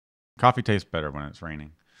Coffee tastes better when it's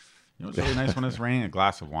raining. You know what's really nice when it's raining? A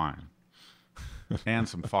glass of wine and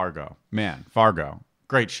some Fargo. Man, Fargo,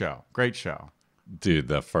 great show, great show. Dude,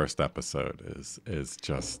 the first episode is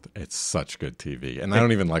just, it's such good TV, and I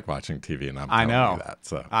don't even like watching TV, and I'm telling you that.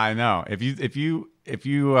 So I know if you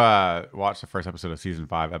watch the first episode of season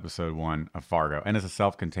 5, episode 1 of Fargo, and it's a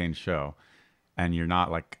self-contained show, and you're not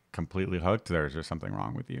like completely hooked, there's something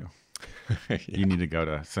wrong with you. yeah. You need to go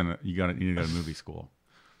to you need to go to movie school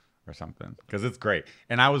or something, because it's great.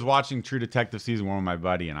 And I was watching True Detective season 1 with my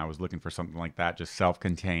buddy, and I was looking for something like that, just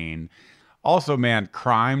self-contained. Also, man,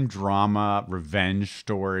 crime, drama, revenge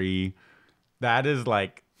story. That is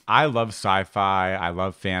like, I love sci-fi. I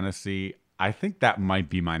love fantasy. I think that might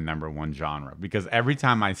be my #1 genre, because every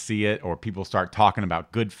time I see it or people start talking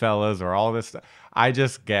about Goodfellas or all this stuff, I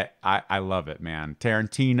love it, man.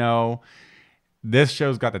 Tarantino. This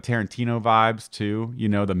show's got the Tarantino vibes too. You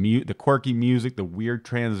know, the quirky music, the weird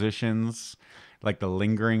transitions, like the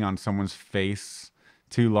lingering on someone's face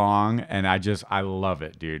too long, and I love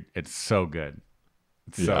it, dude. It's so good.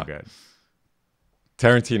 It's so good.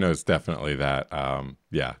 Tarantino is definitely that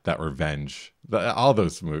that revenge. All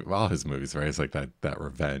his movies, right? It's like that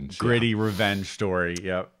revenge, gritty revenge story.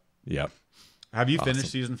 Yep. Have you finished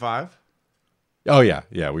season 5? Oh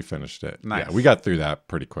yeah, we finished it. Nice. Yeah, we got through that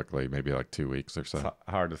pretty quickly, maybe like 2 weeks or so. It's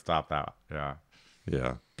hard to stop that.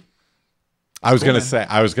 Yeah. I was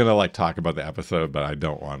gonna like talk about the episode, but I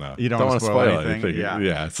don't want to. You don't want to spoil anything.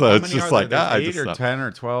 Yeah. So How it's many just are like there? I 8 just or 10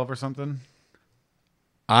 or 12 or something.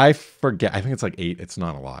 I forget. I think it's like 8. It's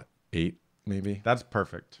not a lot. 8 maybe. That's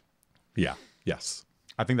perfect. Yeah. Yes.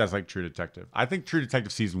 I think that's like True Detective. I think True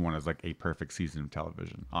Detective season 1 is like a perfect season of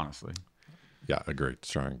television, honestly. Yeah, agreed.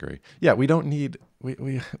 Strong agree. Yeah, we don't need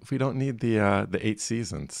we don't need the 8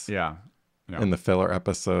 seasons. Yeah. And the filler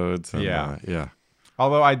episodes. And, yeah.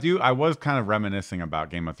 Although I was kind of reminiscing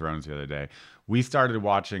about Game of Thrones the other day. We started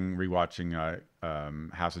rewatching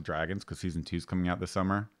House of Dragons because season 2 is coming out this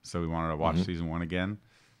summer, so we wanted to watch season 1 again.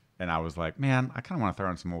 And I was like, man, I kind of want to throw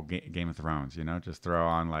on some old Game of Thrones, you know, just throw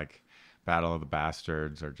on like Battle of the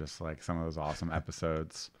Bastards or just like some of those awesome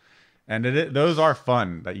episodes. And those are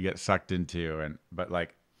fun that you get sucked into, but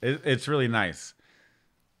like it's really nice.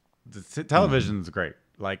 Television's great.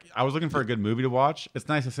 Like, I was looking for a good movie to watch. It's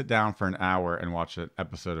nice to sit down for an hour and watch an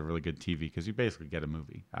episode of really good TV, because you basically get a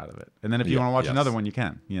movie out of it. And then if you want to watch another one, you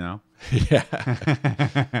can, you know?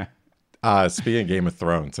 Yeah. Speaking of Game of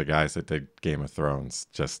Thrones, the guys that did Game of Thrones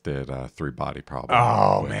just did 3 Body Problem.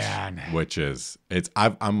 Oh, man. Which is,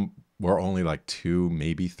 we're only like 2,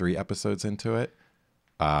 maybe 3 episodes into it.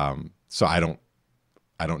 So I don't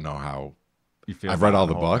know how you feel. I've read all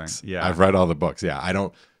the books. Thing. Yeah. I've read all the books. Yeah. I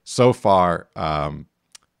don't, so far,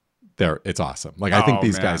 it's awesome. Like, I think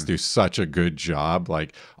these guys do such a good job.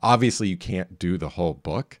 Like, obviously you can't do the whole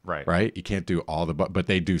book, right? You can't do all the book, but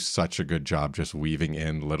they do such a good job just weaving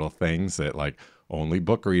in little things that like only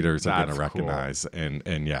book readers are going to recognize. Cool.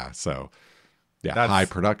 And yeah, so yeah, high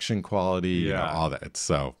production quality, you know, all that.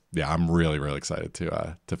 So yeah, I'm really, really excited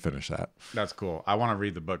to finish that. That's cool. I want to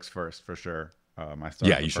read the books first for sure.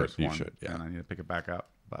 You should. Yeah. And I need to pick it back up,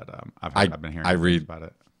 but I've been hearing about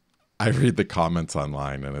it. I read the comments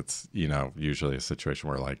online, and it's, you know, usually a situation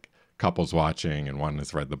where like couples watching and one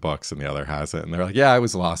has read the books and the other hasn't, and they're like, yeah, I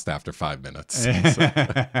was lost after 5 minutes.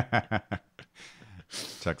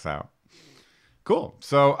 Checks out. Cool.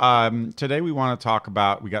 So today we want to talk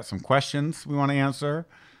about, we got some questions we want to answer.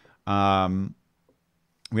 We haven't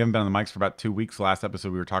been on the mics for about 2 weeks. Last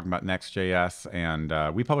episode we were talking about Next.js,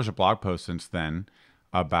 and we published a blog post since then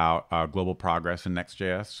about global progress in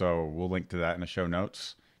Next.js. So we'll link to that in the show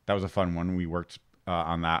notes. That was a fun one. We worked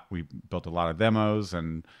on that. We built a lot of demos,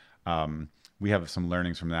 and we have some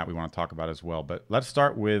learnings from that we want to talk about as well. But let's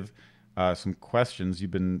start with some questions.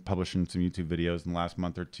 You've been publishing some YouTube videos in the last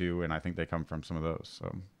month or 2, and I think they come from some of those.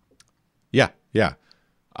 So, yeah.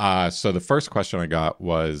 So the first question I got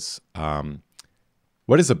was,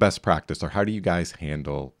 what is the best practice, or how do you guys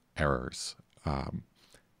handle errors?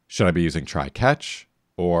 Should I be using try catch,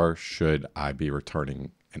 or should I be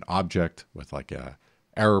returning an object with like a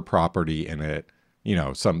error property in it, you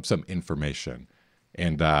know, some information?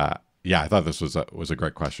 And yeah, I thought this was a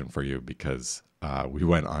great question for you, because we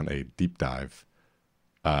went on a deep dive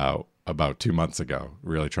about 2 months ago,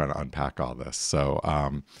 really trying to unpack all this. So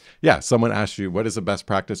yeah, someone asked you, what is the best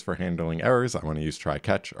practice for handling errors? I want to use try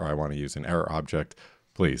catch, or I want to use an error object.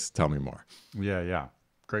 Please tell me more. Yeah.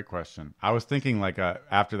 Great question. I was thinking like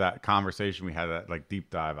after that conversation we had, that like deep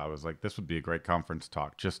dive, I was like, this would be a great conference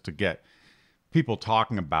talk just to get people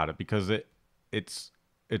talking about it, because it's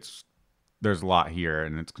there's a lot here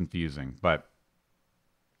and it's confusing. But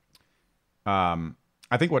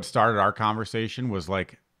I think what started our conversation was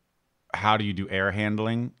like, how do you do error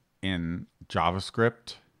handling in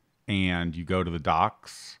JavaScript? And you go to the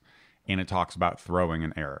docs and it talks about throwing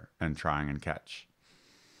an error and trying and catch.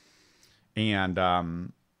 And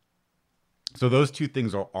so those two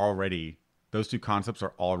concepts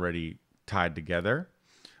are already tied together.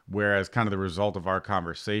 Whereas kind of the result of our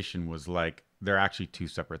conversation was like, they're actually two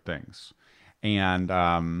separate things. And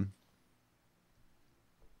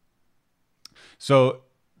so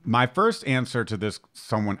my first answer to this,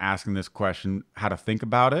 someone asking this question, how to think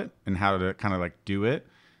about it and how to kind of like do it,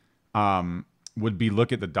 would be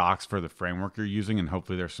look at the docs for the framework you're using, and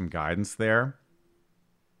hopefully there's some guidance there.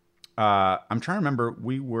 I'm trying to remember,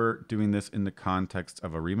 we were doing this in the context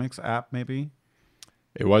of a Remix app, maybe?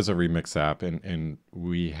 It was a Remix app, and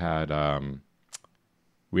we had a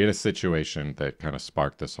situation that kind of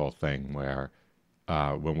sparked this whole thing where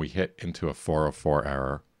when we hit into a 404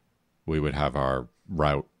 error, we would have our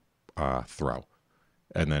route throw,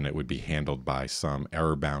 and then it would be handled by some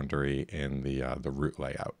error boundary in the route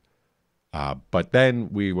layout. But then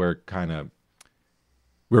we were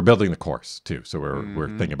building the course too, so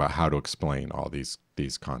we're thinking about how to explain all these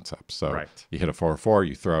concepts. So you hit a 404,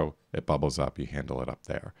 you throw, it bubbles up, you handle it up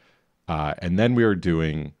there, and then we were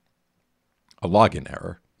doing a login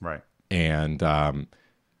error, right? And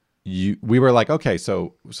we were like, okay,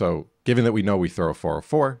 so given that we know we throw a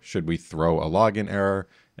 404, should we throw a login error?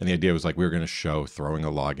 And the idea was like we were going to show throwing a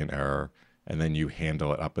login error, and then you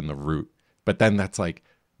handle it up in the root. But then that's like,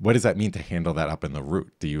 what does that mean to handle that up in the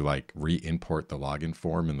root? Do you like re-import the login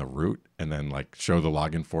form in the root and then like show the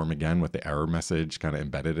login form again with the error message kind of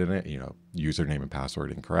embedded in it? You know, username and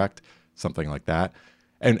password incorrect, something like that.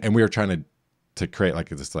 And we were trying to create like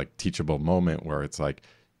this like teachable moment where it's like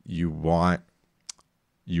you want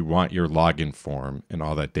your login form and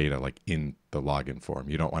all that data like in the login form.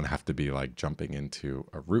 You don't want to have to be like jumping into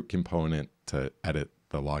a root component to edit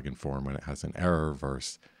the login form when it has an error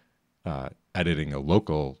versus editing a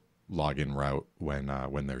local login route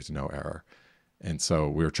when there's no error. And so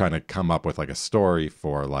we were trying to come up with like a story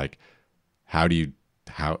for like it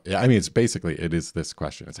is this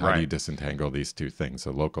question. It's how do you disentangle these two things?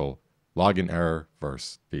 A local login error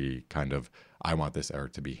versus the kind of, I want this error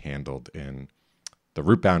to be handled in the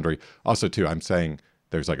root boundary. Also too, I'm saying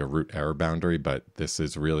there's like a root error boundary, but this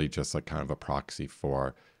is really just like kind of a proxy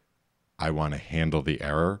for, I want to handle the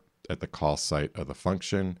error at the call site of the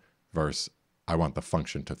function versus I want the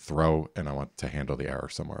function to throw and I want to handle the error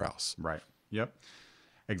somewhere else. Right. Yep.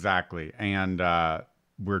 Exactly. And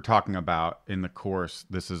we're talking about in the course,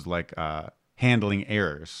 this is like handling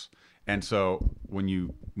errors. And so when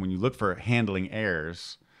you look for handling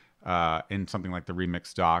errors in something like the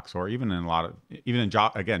Remix docs, or even in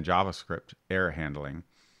JavaScript error handling,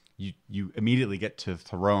 you immediately get to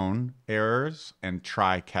thrown errors and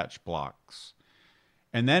try catch blocks.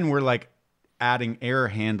 And then we're like adding error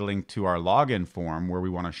handling to our login form where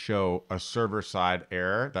we want to show a server-side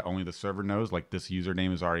error that only the server knows, like this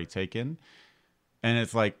username is already taken. And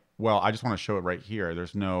it's like, well, I just want to show it right here.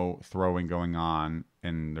 There's no throwing going on,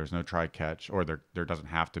 and there's no try catch, or there doesn't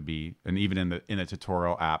have to be. And even in the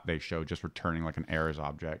tutorial app, they show just returning like an errors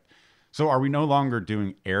object. So are we no longer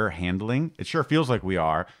doing error handling? It sure feels like we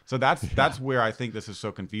are. So that's where I think this is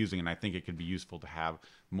so confusing, and I think it could be useful to have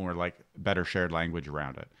more like better shared language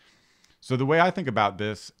around it. So the way I think about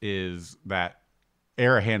this is that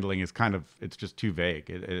error handling is it's just too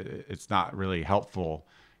vague. It's not really helpful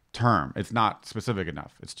term. It's not specific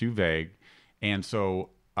enough. It's too vague. And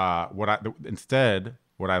so what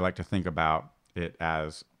I like to think about it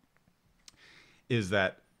as is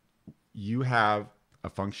that you have a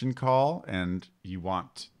function call and you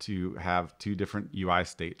want to have two different UI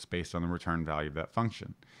states based on the return value of that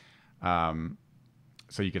function.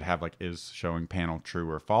 So you could have like is showing panel true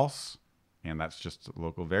or false, and that's just a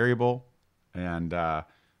local variable. And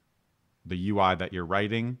the UI that you're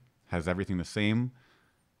writing has everything the same,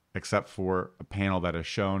 except for a panel that is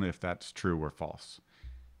shown if that's true or false.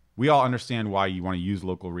 We all understand why you want to use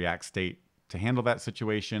local React state to handle that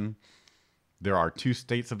situation. There are two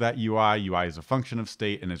states of that UI. UI is a function of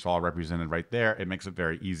state, and it's all represented right there. It makes it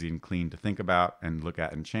very easy and clean to think about and look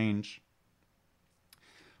at and change.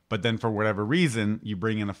 But then for whatever reason, you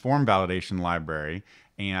bring in a form validation library,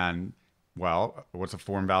 and well, what's a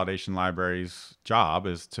form validation library's job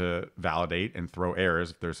is to validate and throw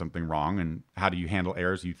errors if there's something wrong. And how do you handle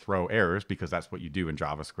errors? You throw errors because that's what you do in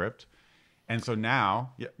JavaScript. And so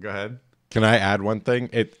now, yeah, go ahead. Can I add one thing?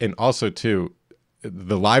 And also too,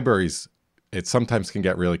 the libraries, it sometimes can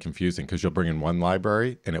get really confusing because you'll bring in one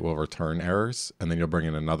library and it will return errors, and then you'll bring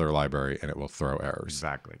in another library and it will throw errors.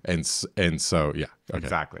 Exactly. And so, yeah. Okay.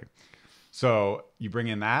 Exactly. So you bring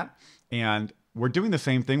in that, and we're doing the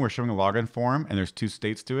same thing. We're showing a login form, and there's two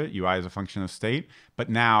states to it. UI is a function of state, but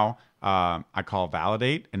now I call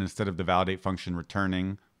validate, and instead of the validate function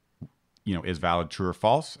returning, is valid true or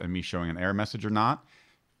false, and me showing an error message or not,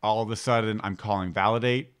 all of a sudden I'm calling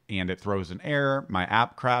validate, and it throws an error. My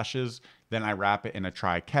app crashes. Then I wrap it in a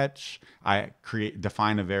try catch. I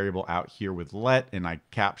define a variable out here with let, and I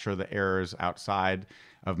capture the errors outside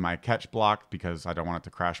of my catch block because I don't want it to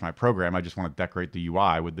crash my program. I just want to decorate the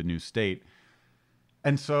UI with the new state.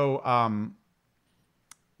 And so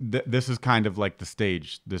this is kind of like the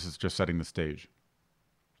stage. This is just setting the stage.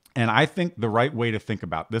 And I think the right way to think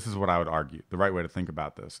about this is what I would argue. The right way to think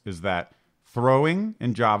about this is that throwing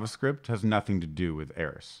in JavaScript has nothing to do with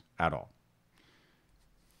errors at all.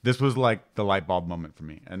 This was like the light bulb moment for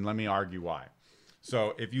me. And let me argue why.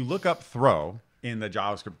 So if you look up throw in the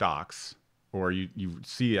JavaScript docs, or you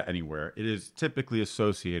see it anywhere, it is typically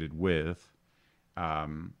associated with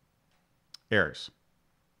errors.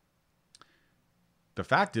 The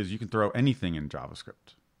fact is you can throw anything in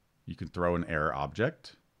JavaScript. You can throw an error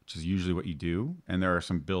object, which is usually what you do. And there are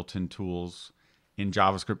some built-in tools in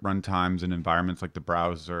JavaScript runtimes and environments like the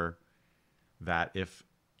browser that if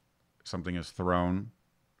something is thrown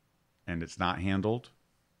and it's not handled,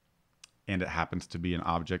 and it happens to be an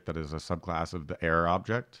object that is a subclass of the error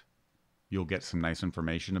object, you'll get some nice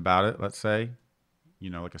information about it, let's say,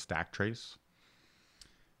 like a stack trace.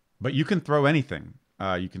 But you can throw anything.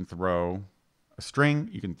 You can throw a string.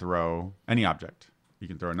 You can throw any object. You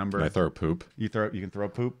can throw a number. Can I throw poop? You can throw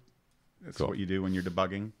poop. That's cool. What you do when you're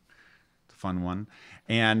debugging. It's a fun one.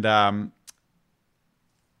 And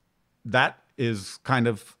that is kind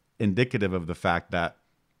of indicative of the fact that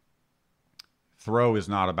throw is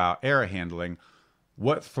not about error handling.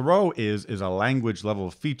 What throw is a language level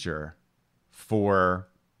feature for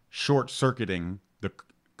short-circuiting the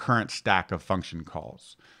current stack of function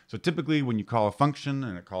calls. So typically when you call a function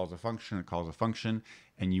and it calls a function, it calls a function,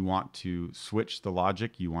 and you want to switch the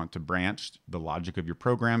logic, you want to branch the logic of your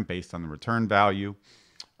program based on the return value.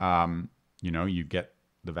 You get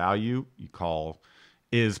the value, you call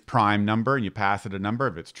is prime number, and you pass it a number.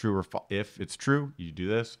 If it's true if it's true, you do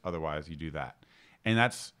this. Otherwise, you do that. And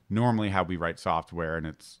that's normally how we write software. And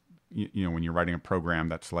it's, when you're writing a program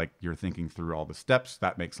that's like you're thinking through all the steps,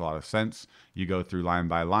 that makes a lot of sense. You go through line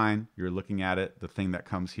by line, you're looking at it. The thing that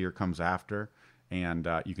comes here comes after, and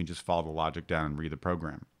you can just follow the logic down and read the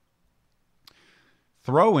program.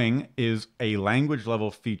 Throwing is a language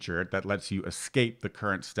level feature that lets you escape the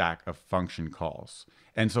current stack of function calls.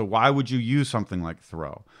 And so why would you use something like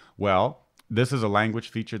throw? Well, this is a language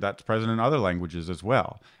feature that's present in other languages as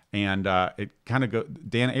well. And it kind of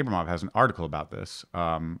Dan Abramov has an article about this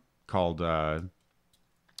called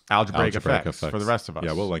Algebraic Effects for the rest of us.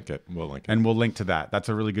 Yeah, we'll link it. And we'll link to that. That's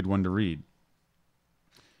a really good one to read.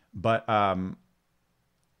 But,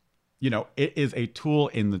 it is a tool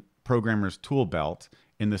in the programmer's tool belt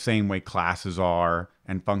in the same way classes are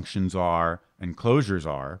and functions are and closures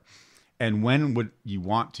are. And when would you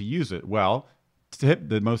want to use it? Well,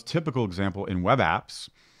 the most typical example in web apps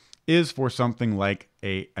is for something like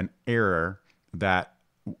an error that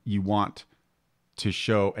you want to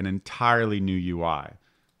show an entirely new UI.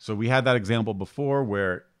 So we had that example before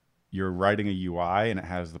where you're writing a UI and it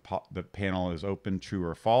has the panel is open, true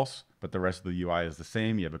or false, but the rest of the UI is the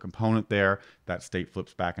same. You have a component there. That state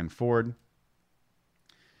flips back and forward.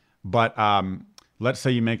 But let's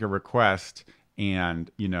say you make a request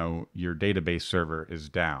and your database server is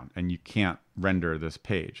down and you can't render this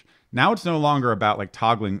page. Now it's no longer about like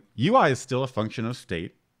toggling. UI is still a function of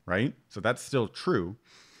state, right? So that's still true.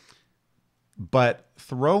 But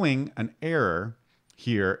throwing an error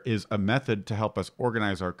here is a method to help us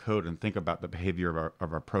organize our code and think about the behavior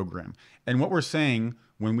of our program. And what we're saying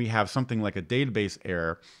when we have something like a database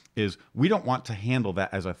error is we don't want to handle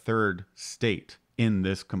that as a third state in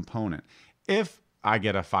this component. If I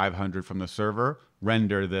get a 500 from the server,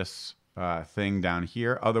 render this thing down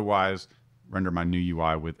here. Otherwise, render my new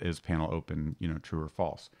UI with is panel open, true or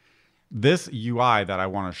false. This UI that I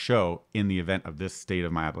want to show in the event of this state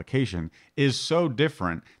of my application is so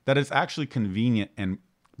different that it's actually convenient and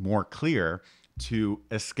more clear to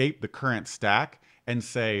escape the current stack and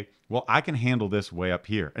say, well, I can handle this way up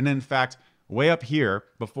here. And in fact, way up here,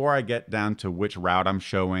 before I get down to which route I'm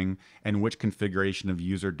showing and which configuration of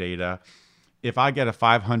user data, if I get a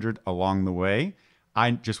 500 along the way,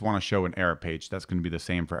 I just want to show an error page. That's going to be the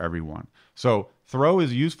same for everyone. So throw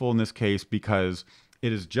is useful in this case because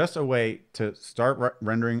it is just a way to start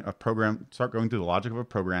rendering a program, start going through the logic of a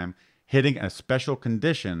program, hitting a special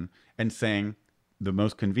condition and saying the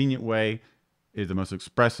most convenient way is the most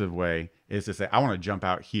expressive way is to say, I want to jump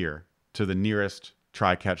out here to the nearest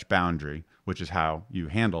try-catch boundary, which is how you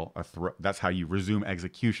handle a throw. That's how you resume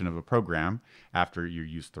execution of a program after you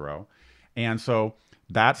use throw. And so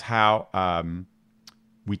that's how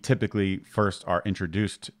we typically first are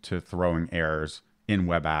introduced to throwing errors in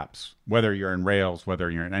web apps, whether you're in Rails, whether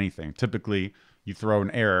you're in anything. Typically, you throw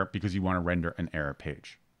an error because you want to render an error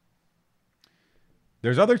page.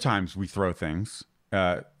 There's other times we throw things,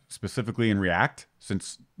 specifically in React,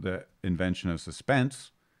 since the invention of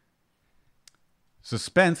suspense.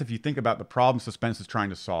 Suspense, if you think about the problem suspense is trying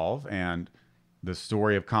to solve and the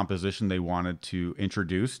story of composition they wanted to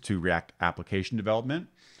introduce to React application development,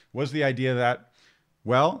 was the idea that,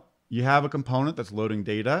 well, you have a component that's loading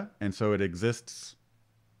data, and so it exists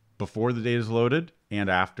before the data is loaded and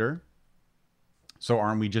after. So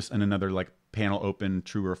aren't we just in another like panel open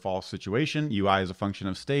true or false situation? UI is a function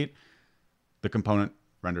of state. The component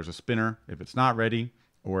renders a spinner if it's not ready,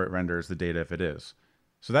 or it renders the data if it is.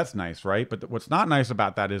 So that's nice, right? But what's not nice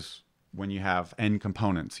about that is when you have n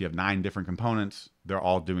components, you have 9 different components, they're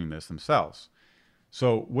all doing this themselves.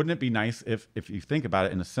 So wouldn't it be nice if you think about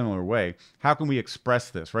it in a similar way, how can we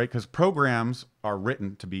express this, right? Because programs are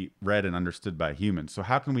written to be read and understood by humans. So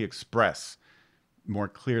how can we express more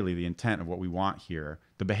clearly the intent of what we want here,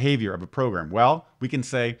 the behavior of a program? Well, we can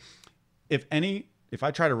say, if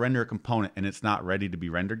I try to render a component and it's not ready to be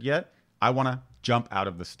rendered yet, I want to jump out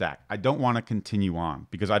of the stack. I don't want to continue on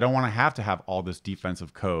because I don't want to have all this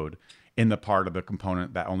defensive code in the part of the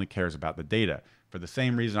component that only cares about the data. For the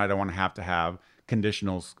same reason, I don't want to have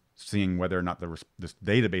conditionals seeing whether or not this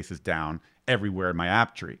database is down everywhere in my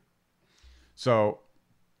app tree. So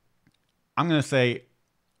I'm going to say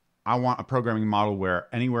I want a programming model where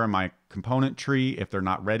anywhere in my component tree, if they're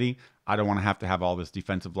not ready, I don't want to have all this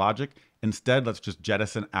defensive logic. Instead, let's just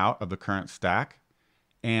jettison out of the current stack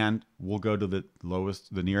and we'll go to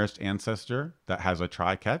the nearest ancestor that has a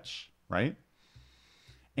try catch, right?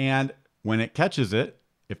 And when it catches it,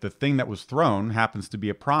 if the thing that was thrown happens to be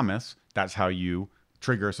a promise, that's how you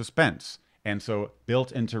trigger a suspense. And so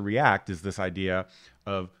built into React is this idea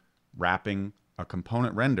of wrapping a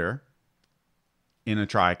component render in a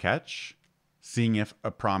try catch, seeing if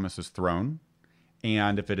a promise is thrown.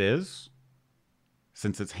 And if it is,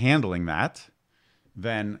 since it's handling that,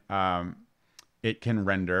 then it can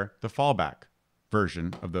render the fallback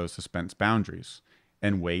version of those suspense boundaries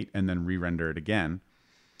and wait and then re-render it again.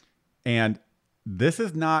 And this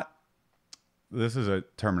is a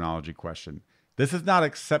terminology question. This is not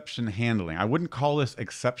exception handling. I wouldn't call this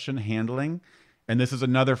exception handling. And this is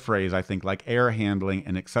another phrase, I think, like error handling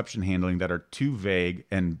and exception handling that are too vague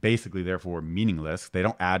and basically therefore meaningless. They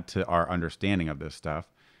don't add to our understanding of this stuff.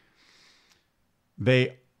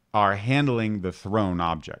 They are handling the thrown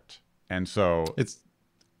object. And so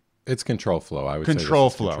it's control flow. I would control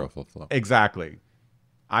say flow. Control flow. Exactly.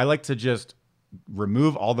 I like to just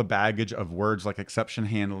remove all the baggage of words like exception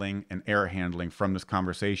handling and error handling from this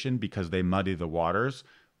conversation because they muddy the waters.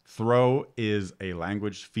 Throw is a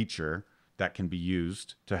language feature that can be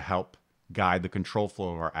used to help guide the control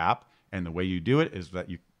flow of our app. And the way you do it is that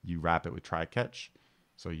you wrap it with try catch.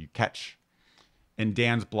 So you catch. In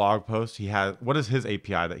Dan's blog post, he has, what is his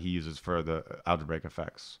API that he uses for the algebraic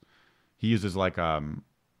effects? He uses like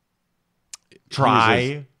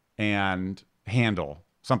try and handle,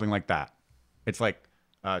 something like that. It's like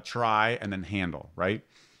try and then handle, right?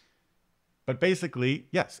 But basically,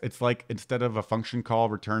 yes, it's like instead of a function call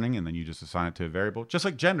returning and then you just assign it to a variable, just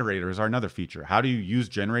like generators are another feature. How do you use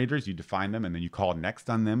generators? You define them and then you call next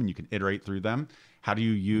on them and you can iterate through them. How do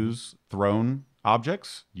you use thrown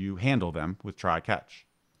objects? You handle them with try catch.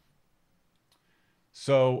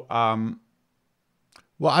 So,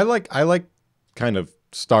 well, I like kind of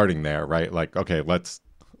starting there, right? Like, okay, let's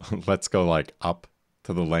go like up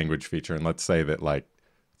to the language feature and let's say that like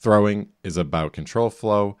throwing is about control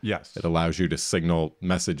flow. Yes. It allows you to signal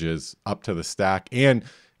messages up to the stack. And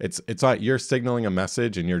it's not, you're signaling a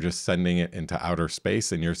message and you're just sending it into outer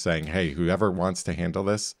space and you're saying, hey, whoever wants to handle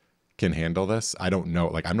this can handle this. I don't know.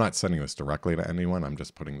 Like, I'm not sending this directly to anyone. I'm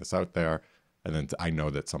just putting this out there. And then I know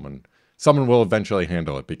that someone will eventually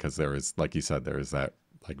handle it because there is, like you said, there is that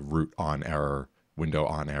like root on error, window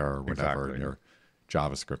on error, whatever in your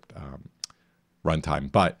JavaScript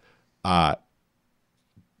runtime. But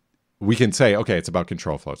we can say, okay, it's about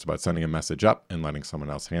control flow. It's about sending a message up and letting someone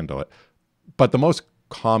else handle it. But the most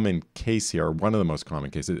common case here, one of the most common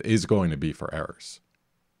cases, is going to be for errors.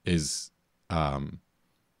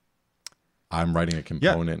 I'm writing a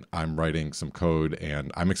component, I'm writing some code,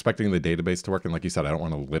 and I'm expecting the database to work. And like you said, I don't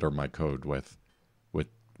want to litter my code with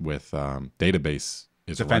database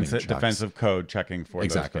is defensive code checking for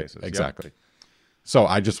exactly, those cases. Exactly. So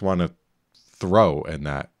I just want to throw in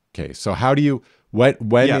that case. So how do you when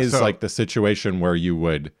Yeah, is so like the situation where you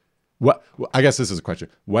would what I guess this is a question.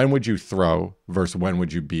 When would you throw versus when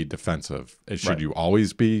would you be defensive? Should right, you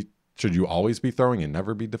always be throwing and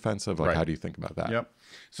never be defensive? Like right. how do you think about that? Yep.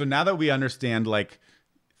 So now that we understand like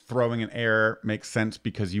throwing an error makes sense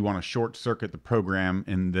because you want to short circuit the program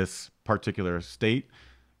in this particular state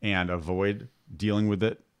and avoid dealing with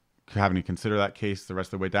it, having to consider that case the rest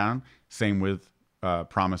of the way down. Same with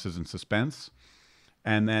promises and suspense.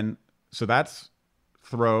 And then, so that's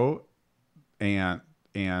throw and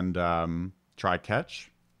try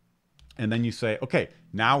catch. And then you say, okay,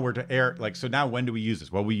 now we're to error. Like, so now when do we use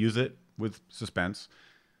this? Well, we use it with suspense.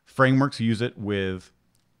 Frameworks use it with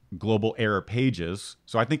global error pages.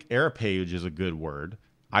 So I think error page is a good word.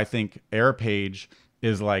 I think error page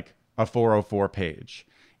is like a 404 page.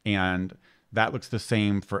 And that looks the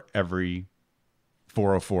same for every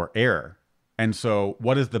 404 error. And so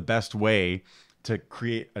what is the best way to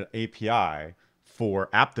create an API for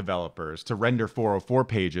app developers to render 404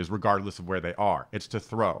 pages regardless of where they are? It's to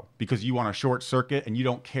throw, because you want to short circuit and you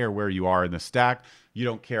don't care where you are in the stack. You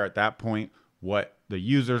don't care at that point what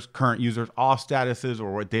the current users off status is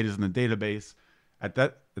or what data is in the database. At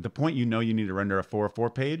the point you need to render a 404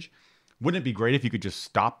 page, wouldn't it be great if you could just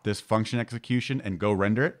stop this function execution and go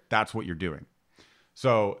render it? That's what you're doing.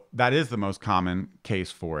 So that is the most common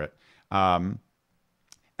case for it. And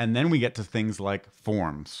then we get to things like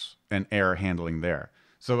forms and error handling there.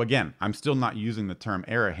 So again, I'm still not using the term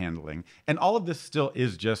error handling. And all of this still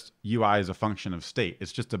is just UI as a function of state.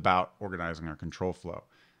 It's just about organizing our control flow.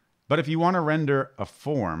 But if you want to render a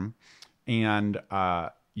form and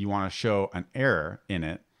you want to show an error in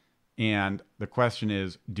it, and the question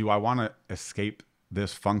is, do I want to escape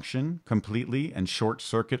this function completely and short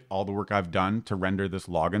circuit all the work I've done to render this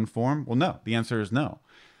login form? Well, no, the answer is no.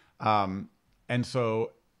 And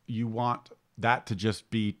so you want that to just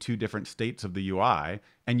be two different states of the UI,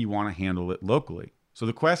 and you want to handle it locally. So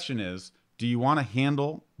the question is, do you want to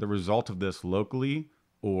handle the result of this locally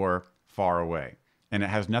or far away? And it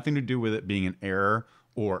has nothing to do with it being an error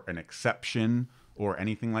or an exception or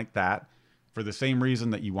anything like that. For the same reason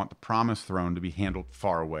that you want the promise thrown to be handled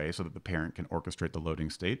far away so that the parent can orchestrate the loading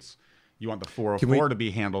states. You want the 404 to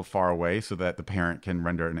be handled far away so that the parent can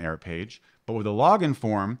render an error page. But with the login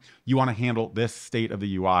form, you want to handle this state of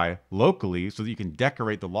the UI locally so that you can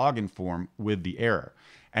decorate the login form with the error.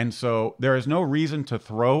 And so there is no reason to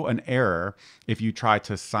throw an error if you try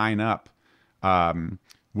to sign up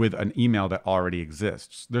with an email that already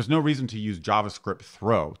exists. There's no reason to use JavaScript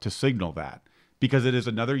throw to signal that, because it is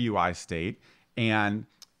another UI state. And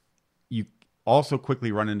you also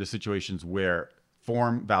quickly run into situations where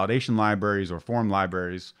form validation libraries or form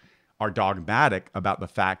libraries are dogmatic about the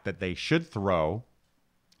fact that they should throw.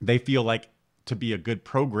 They feel like to be a good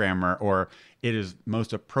programmer, or it is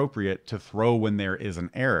most appropriate to throw when there is an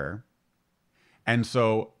error. And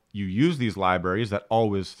so you use these libraries that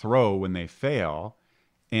always throw when they fail,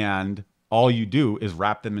 and all you do is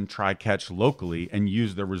wrap them in try catch locally and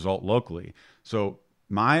use the result locally. So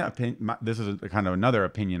my opinion, this is a kind of another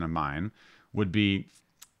opinion of mine, would be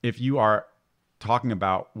if you are talking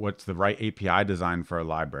about what's the right API design for a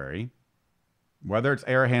library, whether it's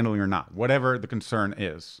error handling or not, whatever the concern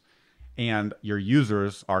is, and your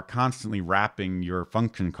users are constantly wrapping your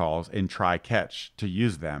function calls in try catch to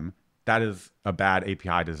use them, that is a bad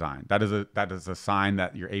API design. That is a sign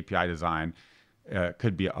that your API design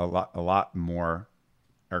could be a lot more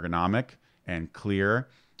ergonomic and clear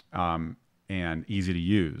and easy to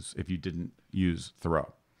use if you didn't use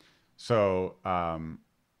throw. So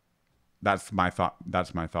that's my thought.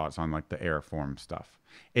 That's my thoughts on like the error form stuff.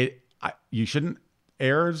 You shouldn't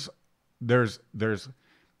errors. There's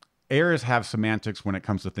errors have semantics when it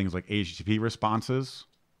comes to things like HTTP responses,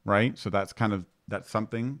 right? So that's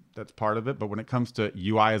something that's part of it. But when it comes to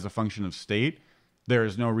UI as a function of state, there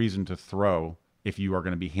is no reason to throw if you are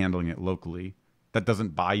going to be handling it locally. That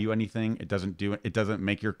doesn't buy you anything. It doesn't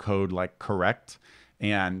make your code like correct.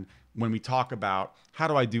 And when we talk about how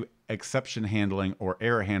do I do exception handling or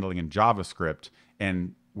error handling in JavaScript,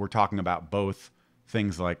 and we're talking about both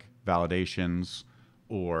things like validations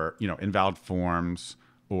or invalid forms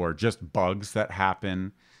or just bugs that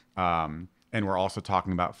happen, and we're also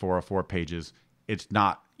talking about 404 pages, it's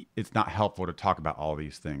not helpful to talk about all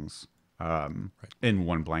these things in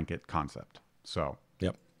one blanket concept. So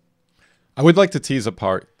yep, I would like to tease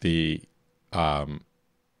apart the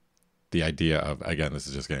idea of, again, this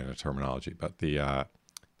is just getting into terminology, but the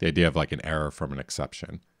idea of like an error from an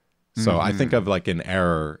exception. So I think of like an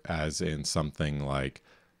error as in something like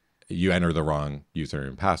you enter the wrong username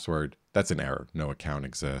and password. That's an error. No account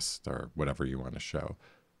exists or whatever you want to show.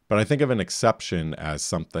 But I think of an exception as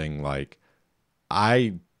something like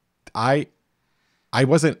I I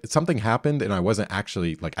wasn't, something happened and I wasn't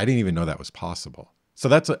actually like, I didn't even know that was possible. So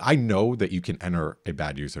I know that you can enter a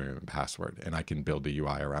bad username and password and I can build a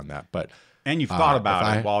UI around that. But And you've thought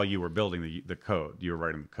about it while you were building the code. You were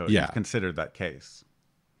writing the code. Yeah. You've considered that case.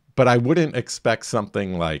 But I wouldn't expect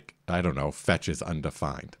something like, I don't know, fetch is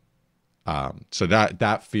undefined. So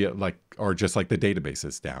that feel like, or just like the database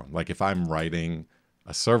is down. Like if I'm writing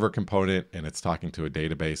a server component and it's talking to a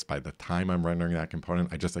database, by the time I'm rendering that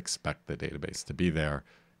component, I just expect the database to be there.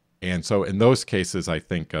 And so in those cases, I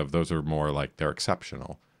think of those are more like they're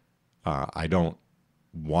exceptional. I don't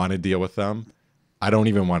want to deal with them. I don't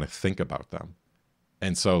even want to think about them.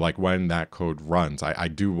 And so like when that code runs, I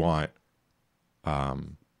do want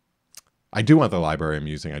the library I'm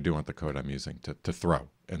using. I do want the code I'm using to throw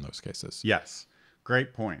in those cases. Yes.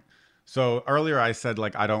 Great point. So earlier I said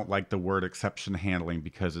like I don't like the word exception handling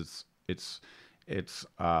because it's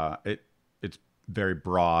very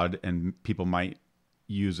broad and people might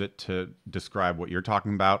use it to describe what you're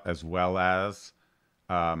talking about as well as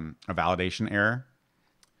a validation error.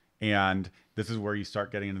 And this is where you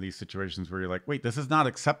start getting into these situations where you're like, wait, this is not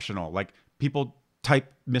exceptional. Like people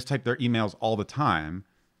mistype their emails all the time.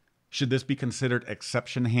 Should this be considered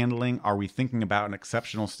exception handling? Are we thinking about an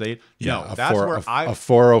exceptional state? Yeah, no, that's where a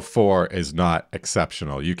 404 is not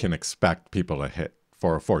exceptional. You can expect people to hit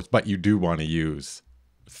 404s, but you do want to use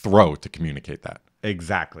throw to communicate that.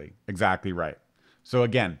 Exactly right. So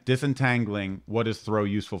again, disentangling what is throw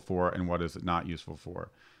useful for and what is it not useful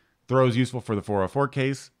for. Throw is useful for the 404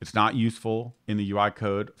 case. It's not useful in the UI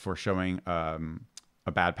code for showing a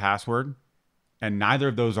bad password. And neither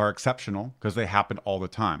of those are exceptional because they happen all the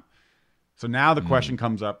time. So now the question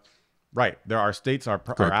comes up, right? There are states our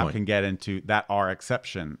app can get into that are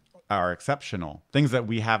exceptional, things that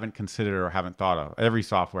we haven't considered or haven't thought of. Every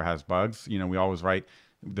software has bugs. You know, we always write,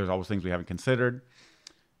 there's always things we haven't considered.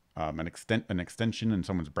 An extension in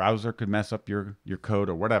someone's browser could mess up your code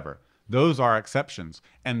or whatever. Those are exceptions.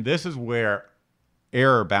 And this is where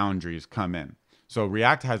error boundaries come in. So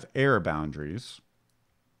React has error boundaries.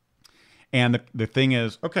 And the thing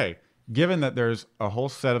is, okay, given that there's a whole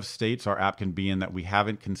set of states our app can be in that we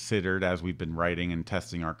haven't considered as we've been writing and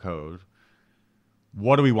testing our code,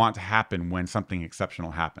 what do we want to happen when something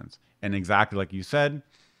exceptional happens? And exactly like you said,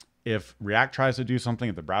 if React tries to do something,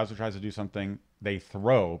 if the browser tries to do something, they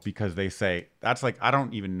throw because they say, that's like, I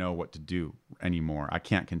don't even know what to do anymore. I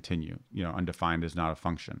can't continue. You know, undefined is not a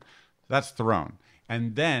function. That's thrown.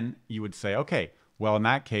 And then you would say, okay, well, in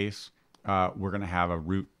that case, we're going to have a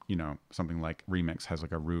root, you know, something like Remix has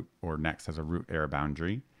like a root or Next has a root error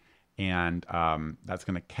boundary. And that's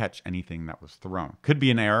going to catch anything that was thrown. Could be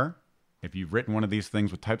an error. If you've written one of these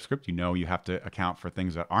things with TypeScript, you know you have to account for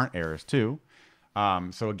things that aren't errors too.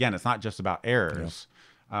 So again, it's not just about errors.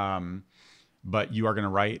 Yeah. But you are going to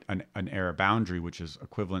write an error boundary, which is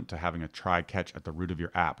equivalent to having a try catch at the root of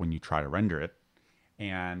your app when you try to render it.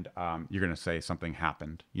 And you're going to say something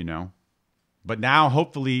happened, you know. But now,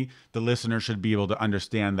 hopefully, the listener should be able to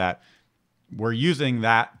understand that we're using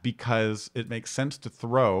that because it makes sense to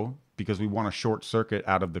throw because we want to short circuit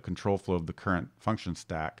out of the control flow of the current function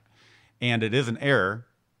stack. And it is an error,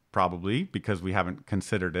 probably, because we haven't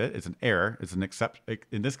considered it. It's an error. It's an exception.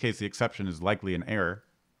 In this case, the exception is likely an error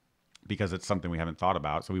because it's something we haven't thought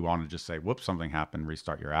about. So we want to just say, whoops, something happened,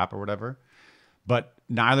 restart your app or whatever. But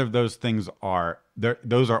neither of those things are,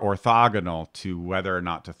 those are orthogonal to whether or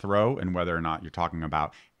not to throw and whether or not you're talking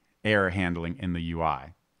about error handling in the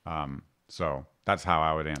UI. So that's how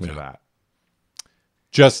I would answer that.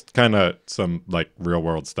 Just kind of some like real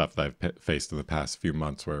world stuff that I've faced in the past few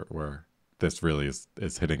months where this really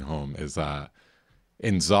is hitting home is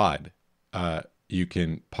in Zod, you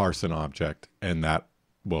can parse an object and that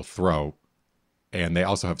will throw. And they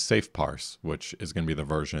also have safe parse, which is going to be the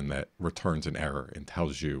version that returns an error and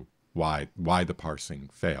tells you why the parsing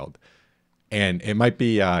failed. And it might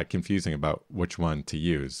be confusing about which one to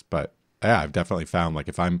use, but yeah, I've definitely found like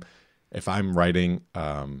if I'm writing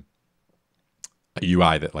a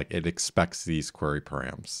UI that like it expects these query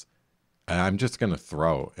params, and I'm just going to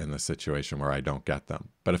throw in the situation where I don't get them.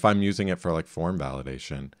 But if I'm using it for like form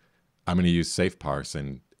validation, I'm going to use safe parse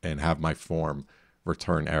and have my form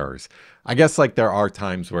return errors. I guess like there are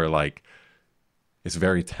times where like it's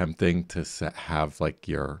very tempting to have like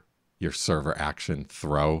your server action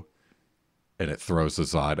throw and it throws a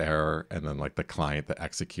Zod error and then like the client that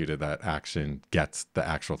executed that action gets the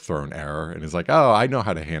actual thrown error and is like, oh, I know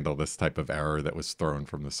how to handle this type of error that was thrown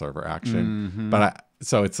from the server action. But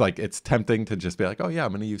So it's like, it's tempting to just be like, oh yeah,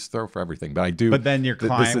 I'm going to use throw for everything. But I do. But then your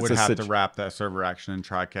client would have to wrap that server action and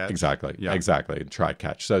try catch. Exactly. Yeah. Exactly. Try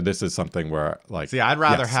catch. So this is something where like, see, I'd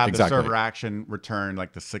rather have exactly. the server action return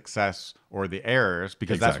like the success or the errors,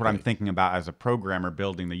 because that's what I'm thinking about as a programmer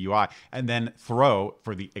building the UI, and then throw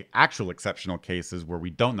for the actual exceptional cases where we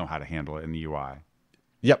don't know how to handle it in the UI.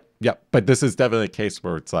 Yep. Yep. But this is definitely a case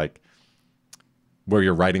where it's like, where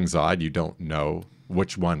you're writing Zod, you don't know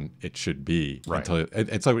which one it should be until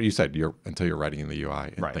it's like what you said. Until you're writing in the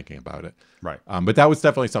UI and thinking about it. Right. But that was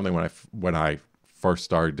definitely something when I first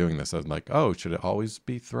started doing this. I was like, oh, should it always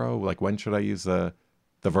be throw? Like, when should I use the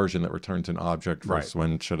version that returns an object versus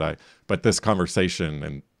when should I? But this conversation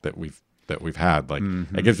and that we've had, like,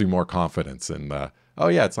 it gives me more confidence in the. Oh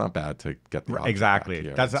yeah, it's not bad to get the object exactly. back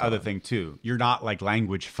here. That's the other thing too. You're not like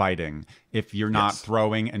language fighting if you're not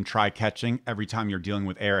throwing and try catching every time you're dealing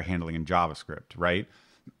with error handling in JavaScript, right?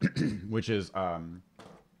 Which is something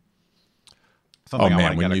I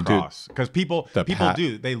want to get across, because people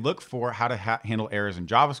do. They look for how to handle errors in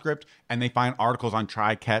JavaScript, and they find articles on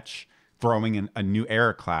try catch throwing in a new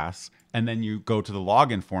error class, and then you go to the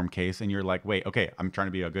login form case and you're like, wait, okay, I'm trying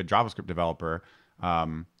to be a good JavaScript developer.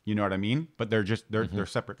 You know what I mean? But they're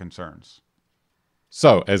separate concerns.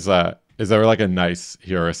 So is there like a nice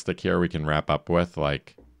heuristic here we can wrap up with?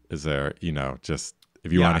 Like, is there, just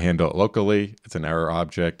if you want to handle it locally, it's an error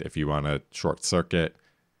object. If you want to short circuit,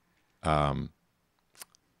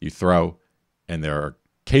 you throw, and there are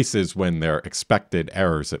cases when there are expected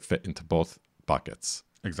errors that fit into both buckets.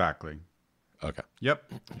 Exactly. Okay.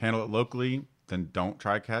 Yep. Handle it locally, then don't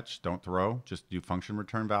try catch, don't throw, just do function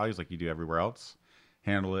return values like you do everywhere else.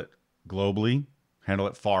 Handle it globally, handle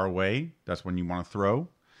it far away. That's when you want to throw.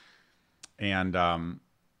 And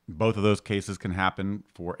both of those cases can happen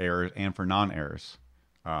for errors and for non-errors.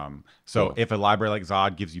 So if a library like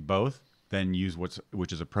Zod gives you both, then use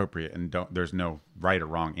which is appropriate, and there's no right or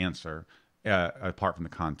wrong answer apart from the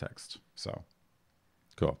context. So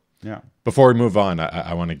cool. Yeah. Before we move on,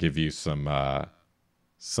 I want to give you some. I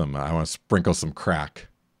want to sprinkle some crack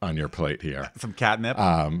on your plate here. Some catnip.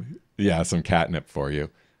 Yeah, some catnip for you.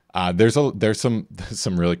 There's some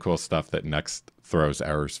really cool stuff that Next throws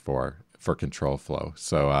errors for control flow.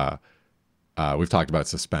 So we've talked about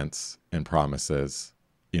suspense and promises.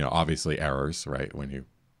 Obviously errors, right? When you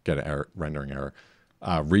get an error, rendering error,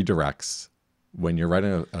 redirects. When you're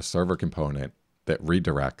writing a server component that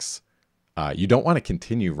redirects, you don't want to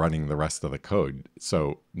continue running the rest of the code.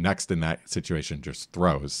 So Next in that situation just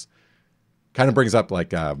throws. Kind of brings up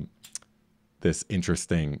like this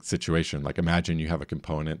interesting situation. Like, imagine you have a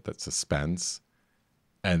component that suspends,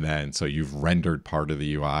 and then so you've rendered part of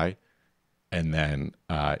the UI, and then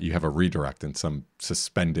you have a redirect in some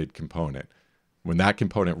suspended component. When that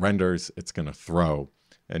component renders, it's going to throw.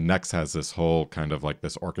 And Next has this whole kind of like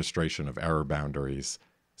this orchestration of error boundaries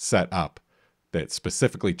set up that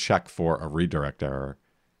specifically check for a redirect error.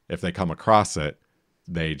 If they come across it,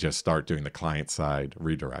 they just start doing the client side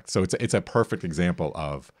redirect. So it's a perfect example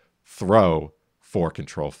of throw for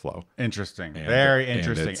control flow. Interesting. Very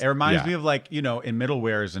interesting. It reminds me of, like, in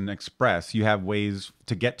middlewares and Express, you have ways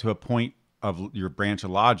to get to a point of your branch of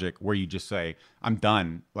logic where you just say, I'm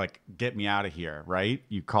done. Like, get me out of here, right?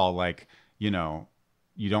 You call like, you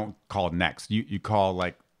don't call next. You call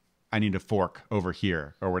like, I need a fork over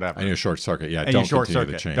here or whatever. I need a short circuit. Yeah, and don't continue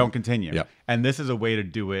the chain. Don't continue. Yep. And this is a way to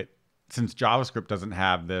do it, since JavaScript doesn't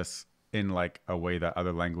have this in like a way that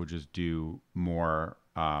other languages do, more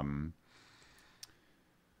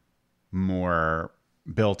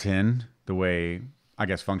built in, the way I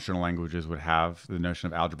guess functional languages would have the notion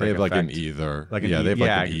of algebraic effect. They have effect. Like an either. Like they have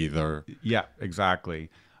like an either. Yeah, exactly.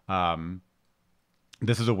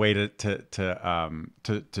 This is a way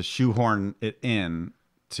to shoehorn it in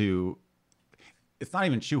to. It's not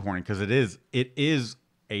even shoehorning, because it is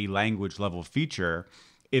a language level feature.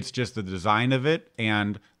 It's just the design of it,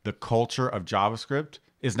 and the culture of JavaScript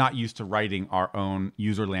is not used to writing our own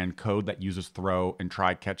userland code that uses throw and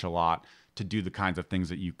try catch a lot to do the kinds of things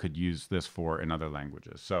that you could use this for in other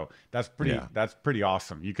languages. So that's pretty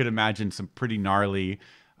awesome. You could imagine some pretty gnarly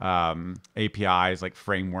APIs, like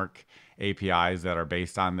framework APIs that are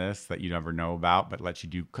based on this that you never know about, but let you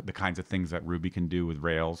do the kinds of things that Ruby can do with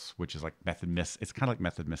Rails, which is like it's kind of like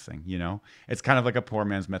method missing, It's kind of like a poor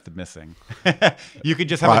man's method missing. You could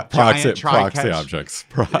just have a giant try-catch objects.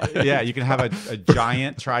 Yeah, you can have a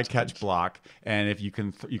giant try-catch block, and if you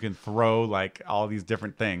can throw like all these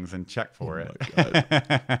different things and check for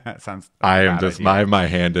it. Sounds. I have my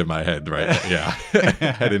hand in my head right now. Yeah,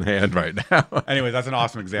 head in hand right now. Anyways, that's an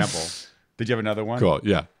awesome example. Did you have another one? Cool.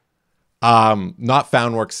 Yeah. Not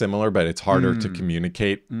found works similar, but it's harder to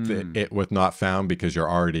communicate it with not found because you're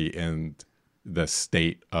already in the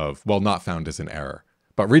state of, well, not found is an error,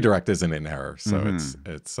 but redirect isn't an error. So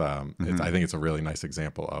it's I think it's a really nice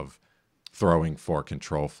example of throwing for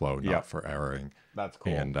control flow, not for erroring. That's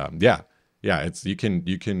cool. And yeah, it's you can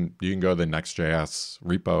go to the Next.js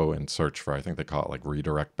repo and search for, I think they call it like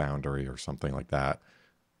redirect boundary or something like that.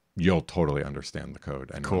 You'll totally understand the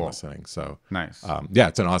code and listening. So nice. Yeah,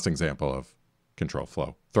 it's an awesome example of control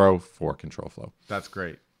flow. Throw for control flow. That's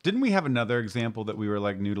great. Didn't we have another example that we were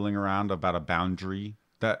like noodling around about a boundary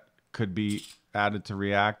that could be added to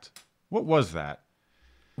React? What was that?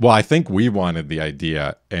 Well, I think we wanted the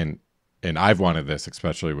idea, and I've wanted this,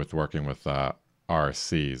 especially with working with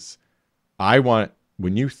RSCs. I want,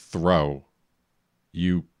 when you throw,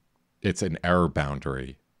 it's an error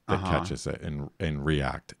boundary that catches it in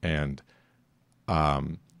React, and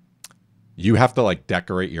you have to like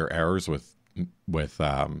decorate your errors with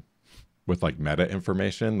like meta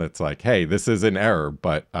information that's like, hey, this is an error,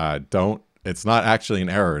 but it's not actually an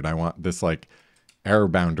error, and I want this like error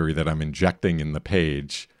boundary that I'm injecting in the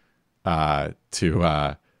page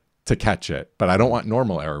to catch it, but I don't want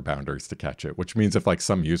normal error boundaries to catch it, which means if like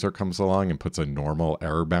some user comes along and puts a normal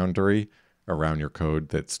error boundary around your code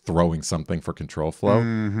that's throwing something for control flow,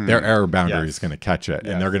 their error boundary is going to catch it,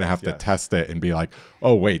 and they're going to have to test it and be like,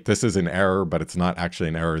 oh wait, this is an error, but it's not actually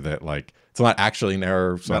an error that like, it's not actually an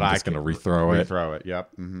error, so I'm just going to rethrow it. Rethrow it, yep.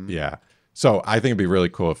 Yeah. So I think it'd be really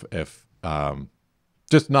cool if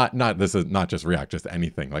just not this is not just React, just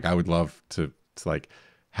anything. Like I would love to like,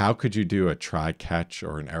 how could you do a try catch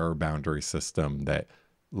or an error boundary system that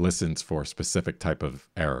listens for specific type of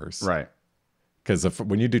errors? Right. Because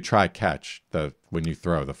when you do try catch, when you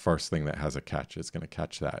throw, the first thing that has a catch is going to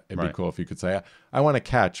catch that. It'd be cool if you could say, I want to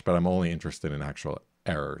catch, but I'm only interested in actual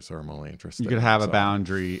errors, or I'm only interested. You could have a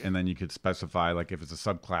boundary, and then you could specify like if it's a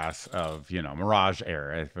subclass of Mirage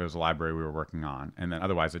error, if it was a library we were working on, and then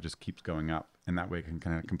otherwise it just keeps going up, and that way it can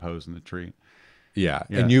kind of compose in the tree. Yeah.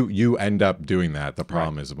 And you end up doing that. The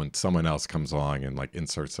problem is when someone else comes along and like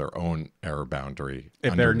inserts their own error boundary.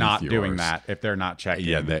 If they're not doing that, if they're not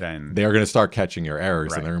checking, then they're going to start catching your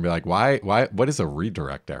errors, and they're going to be like, why, what is a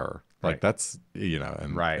redirect error? Like that's,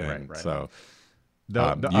 and right. So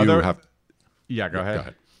the you other, have, go ahead. Go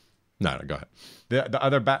ahead. No, go ahead. The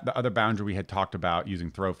other boundary we had talked about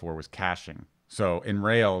using throw for was caching. So in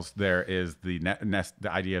Rails, there is the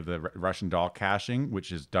idea of the Russian doll caching,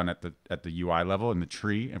 which is done at the UI level in the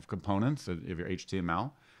tree of components of your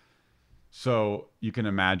HTML. So you can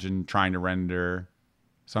imagine trying to render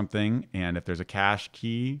something, and if there's a cache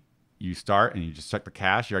key, you start and you just check the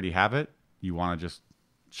cache. You already have it. You want to just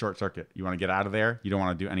short circuit. You want to get out of there. You don't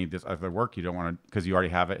want to do any of this other work. You don't want to, because you already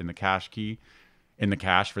have it in the cache key, in the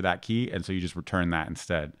cache for that key, and so you just return that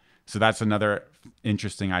instead. So that's another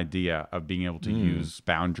interesting idea of being able to use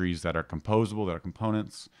boundaries that are composable, that are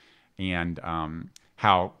components, and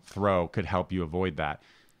how throw could help you avoid that.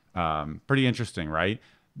 Pretty interesting, right?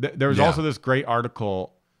 There was also this great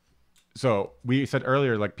article. So we said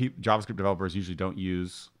earlier, like JavaScript developers usually don't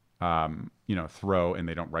use throw, and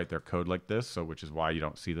they don't write their code like this. So which is why you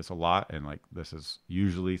don't see this a lot. And like this is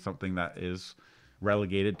usually something that is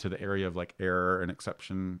relegated to the area of like error and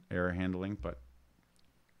exception error handling, but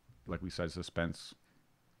like we said, suspense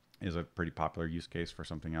is a pretty popular use case for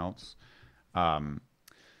something else. One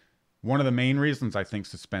of the main reasons I think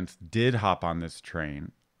suspense did hop on this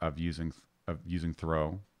train of using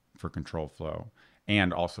throw for control flow,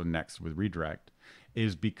 and also next with redirect,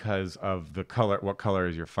 is because of the color. What color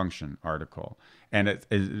is your function article, and it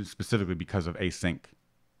is specifically because of async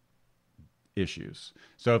issues.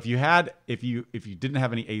 So if you didn't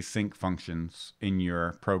have any async functions in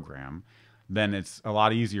your program, then it's a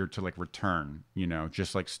lot easier to like return,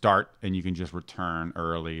 just like start, and you can just return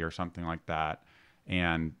early or something like that.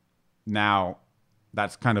 And now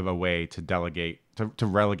that's kind of a way to delegate, to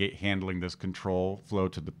relegate handling this control flow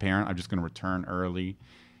to the parent. I'm just going to return early,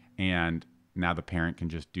 and now the parent can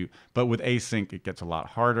just do. But with async, it gets a lot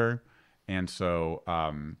harder. And so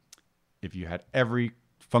if you had every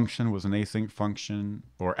function was an async function,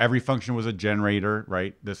 or every function was a generator,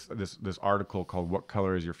 right? This article called "What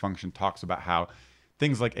Color Is Your Function" talks about how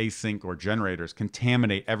things like async or generators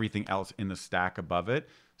contaminate everything else in the stack above it.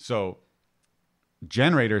 So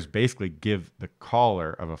generators basically give the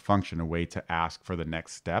caller of a function a way to ask for the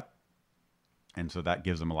next step, and so that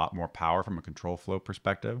gives them a lot more power from a control flow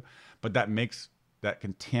perspective. But that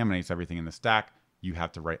contaminates everything in the stack. You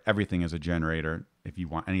have to write everything as a generator if you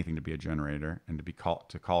want anything to be a generator, and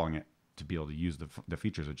to calling it to be able to use the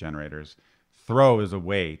features of generators. Throw is a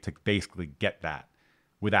way to basically get that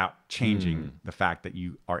without changing the fact that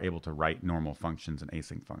you are able to write normal functions and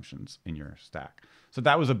async functions in your stack. So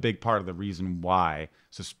that was a big part of the reason why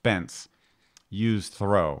Suspense used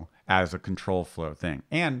throw as a control flow thing.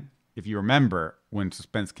 And if you remember when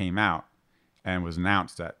Suspense came out and was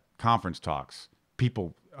announced at conference talks,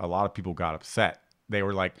 a lot of people got upset. They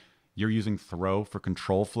were like, you're using throw for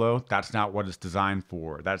control flow? That's not what it's designed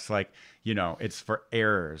for. That's like, it's for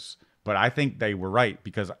errors. But I think they were right,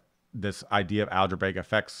 because this idea of algebraic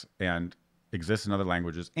effects and exists in other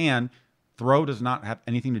languages, and throw does not have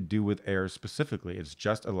anything to do with errors specifically. It's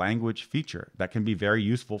just a language feature that can be very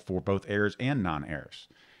useful for both errors and non-errors.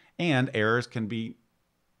 And errors can be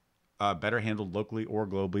better handled locally or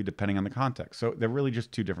globally depending on the context. So they're really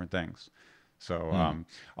just two different things. So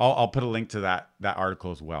I'll put a link to that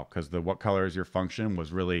article as well, because the what color is your function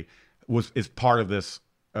is part of this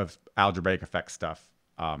of algebraic effect stuff,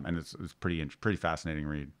 and it's pretty fascinating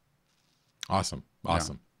read. Awesome. Yeah.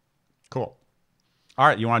 Cool. All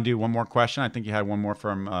right, you want to do one more question? I think you had one more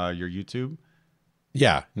from your YouTube.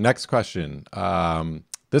 Yeah. Next question.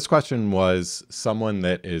 This question was someone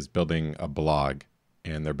that is building a blog,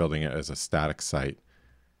 and they're building it as a static site.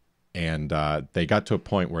 And they got to a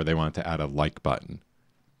point where they wanted to add a like button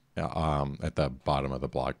at the bottom of the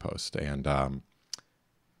blog post. And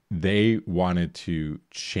they wanted to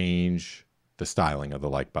change the styling of the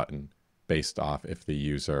like button based off if the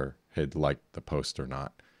user had liked the post or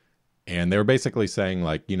not. And they were basically saying,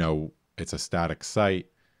 like, it's a static site.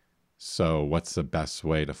 So what's the best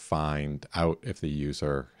way to find out if the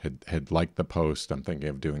user had liked the post? I'm thinking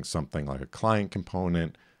of doing something like a client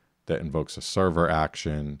component that invokes a server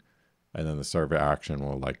action. And then the server action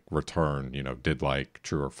will like return, did like,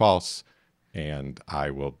 true or false. And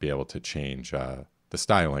I will be able to change the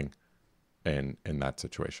styling in that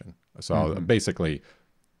situation. So basically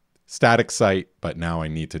static site, but now I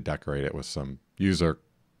need to decorate it with some user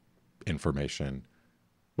information.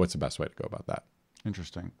 What's the best way to go about that?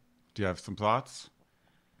 Interesting. Do you have some thoughts?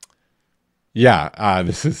 Yeah,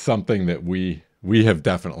 this is something that we have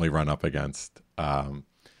definitely run up against. I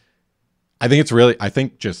think it's really, I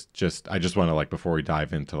just want to, like, before we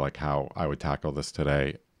dive into like how I would tackle this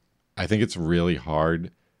today, I think it's really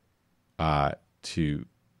hard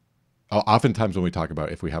oftentimes when we talk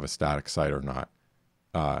about if we have a static site or not,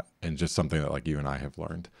 and just something that like you and I have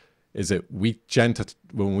learned, is that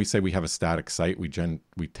when we say we have a static site, we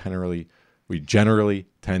generally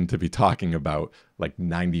tend to be talking about like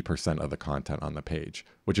 90% of the content on the page,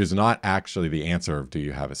 which is not actually the answer of do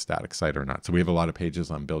you have a static site or not. So we have a lot of pages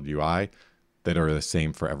on Build UI that are the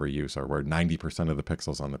same for every user, where 90% of the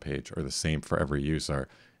pixels on the page are the same for every user.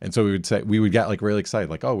 And so we would get like really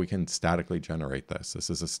excited, like, oh, we can statically generate this.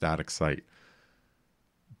 This is a static site.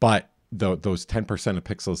 But those 10% of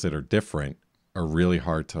pixels that are different are really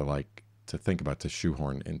hard to think about, to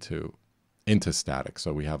shoehorn into static.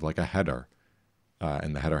 So we have like a header,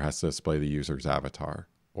 and the header has to display the user's avatar,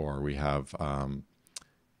 or we have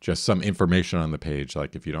just some information on the page,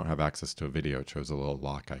 like if you don't have access to a video, it shows a little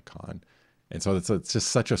lock icon. And so it's just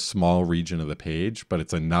such a small region of the page, but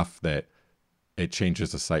it's enough that it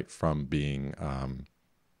changes the site from being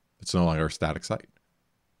it's no longer a static site.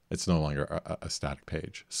 It's no longer a static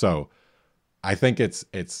page. So I think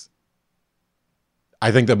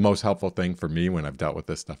I think the most helpful thing for me when I've dealt with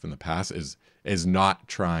this stuff in the past is not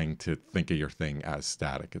trying to think of your thing as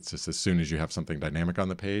static. It's just as soon as you have something dynamic on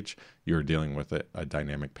the page, you're dealing with a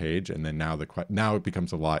dynamic page. And then now it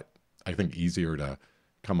becomes a lot, I think, easier to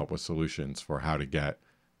come up with solutions for how to deal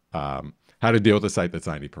with a site that's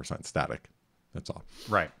 90% static. That's all.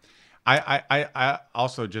 Right. I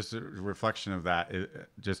also, just a reflection of that,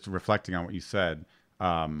 just reflecting on what you said,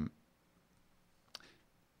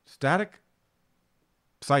 static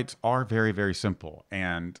sites are very, very simple.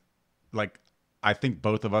 And like, I think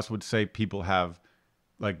both of us would say people have,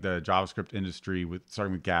 like, the JavaScript industry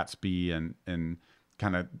starting with Gatsby and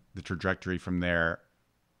kind of the trajectory from there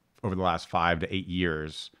over the last 5 to 8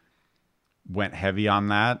 years went heavy on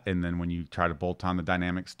that. And then when you try to bolt on the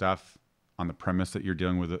dynamic stuff on the premise that you're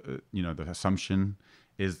dealing with, the assumption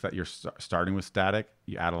is that you're starting with static,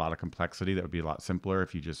 you add a lot of complexity. That would be a lot simpler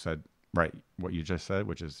if you just said, right, what you just said,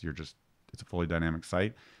 which is it's a fully dynamic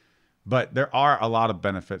site. But there are a lot of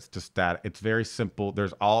benefits to static. It's very simple.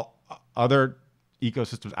 There's all other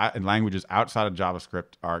ecosystems and languages outside of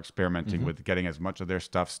JavaScript are experimenting with getting as much of their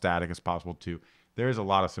stuff static as possible too. There is a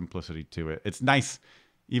lot of simplicity to it. It's nice,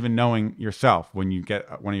 even knowing yourself, when you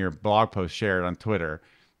get one of your blog posts shared on Twitter,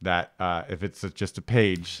 that if it's just a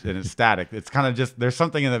page and it's static, it's kind of just, there's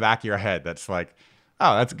something in the back of your head that's like,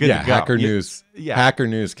 oh, that's good to go. Hacker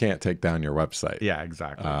News can't take down your website. Yeah,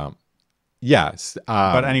 exactly. Yes.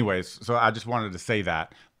 But anyways, so I just wanted to say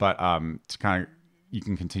that, but to kind of you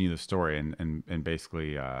can continue the story and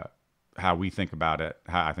basically how we think about it.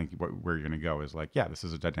 How I think where you're going to go is like, yeah, this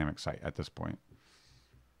is a dynamic site at this point.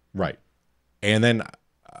 Right. And then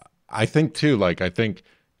I think too, like I think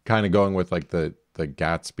kind of going with like the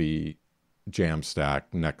Gatsby Jamstack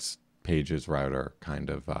next pages router kind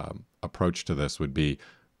of approach to this would be,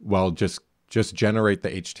 well, just generate the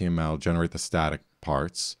HTML, generate the static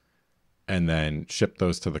parts, and then ship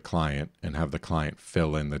those to the client and have the client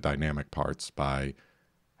fill in the dynamic parts by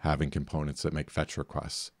having components that make fetch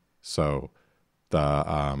requests. So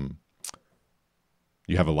the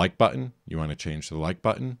you have a like button, you want to change the like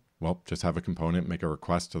button. Well, just have a component make a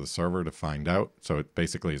request to the server to find out. So it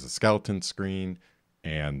basically is a skeleton screen,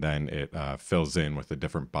 and then it fills in with a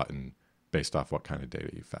different button based off what kind of data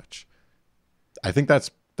you fetch. I think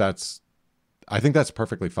that's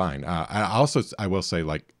perfectly fine. I will say,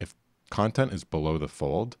 like, if content is below the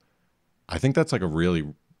fold, I think that's like a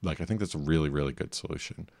really really good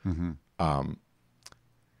solution.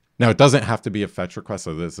 Now it doesn't have to be a fetch request,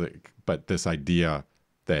 but this idea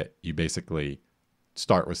that you basically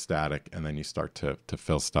start with static and then you start to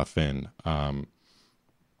fill stuff in.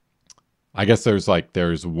 I guess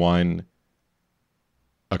there's one.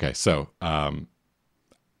 Okay, so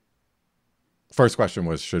first question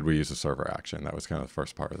was, should we use a server action? That was kind of the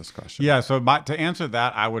first part of this question. Yeah. So to answer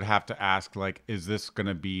that, I would have to ask, like, is this going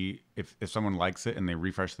to be, if someone likes it and they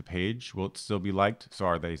refresh the page, will it still be liked? So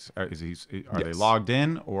are they logged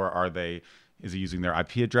in, or is he using their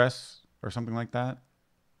IP address or something like that?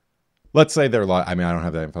 Let's say they're logged. I mean, I don't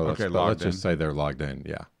have that info. Okay, let's just say they're logged in.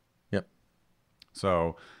 Yeah. Yep.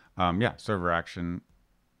 So, yeah, server action,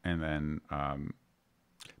 and then.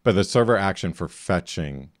 But the server action for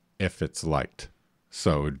fetching, if it's liked,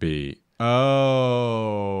 so it would be.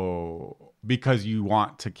 Oh, because you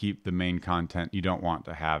want to keep the main content, you don't want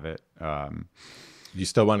to have it. You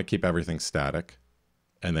still want to keep everything static,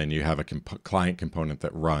 and then you have a client component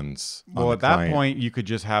that runs. Well, at that point, you could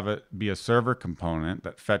just have it be a server component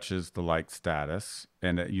that fetches the like status,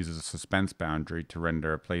 and it uses a suspense boundary to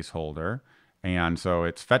render a placeholder. And so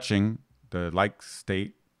it's fetching the like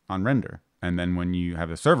state on render. And then when you have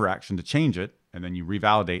a server action to change it, and then you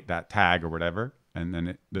revalidate that tag or whatever, and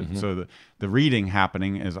then so the reading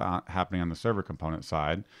happening is happening on the server component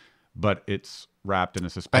side, but it's wrapped in a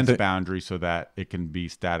suspense boundary so that it can be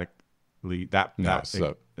statically that's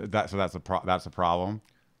a problem.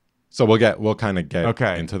 So we'll kind of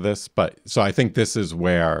get into this, but so I think this is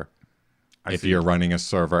where if you're running a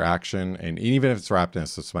server action, and even if it's wrapped in a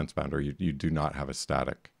suspense boundary, you do not have a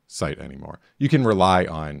static site anymore. You can rely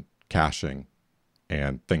on caching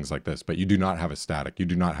and things like this, but you do not have a static. You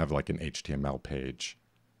do not have like an HTML page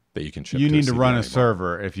that you can ship. You need to run a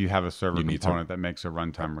server if you have a server component that makes a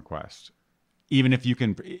runtime request. Even if you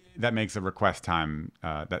can, that makes a request time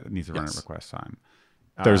that needs to run at request time.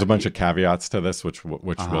 There's a bunch of caveats to this, which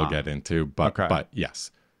we'll get into, but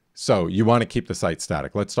yes. So you want to keep the site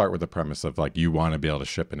static. Let's start with the premise of like you want to be able to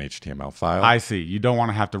ship an HTML file. I see. You don't want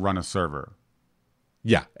to have to run a server.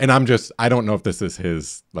 Yeah, and I don't know if this is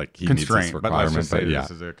his, like, he needs this requirement, but let's just say this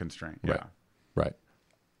is a constraint. Yeah. Right.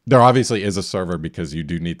 There obviously is a server because you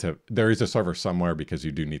do need to, there is a server somewhere because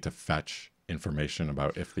you do need to fetch information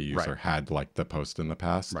about if the user had liked the post in the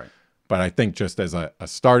past. Right. But I think just as a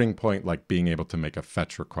starting point, like being able to make a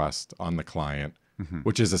fetch request on the client,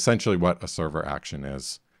 which is essentially what a server action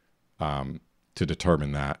is, to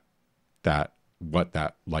determine what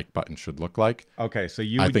that like button should look like. Okay, so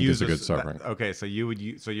I think is a good server. Okay, so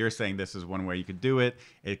you're saying this is one way you could do it.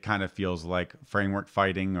 It kind of feels like framework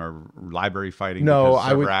fighting or library fighting. No, because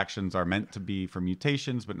server actions are meant to be for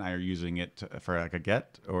mutations, but now you're using it for like a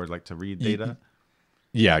get or like to read data.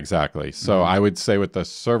 Yeah, exactly. So I would say with the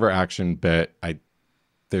server action bit,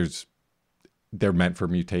 they're meant for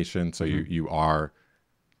mutation. So you are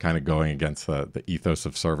kind of going against the ethos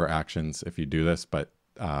of server actions if you do this, but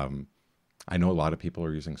I know a lot of people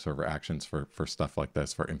are using server actions for stuff like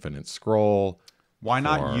this, for infinite scroll. Why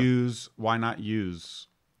not use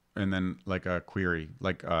and then like a query,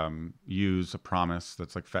 like use a promise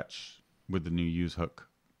that's like fetch with the new use hook,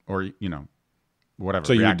 or whatever.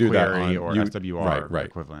 So React you do that query or SWR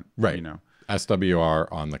equivalent, right? SWR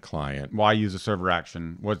on the client. Why use a server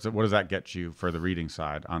action? What does that get you for the reading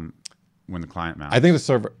side on when the client mounts? I think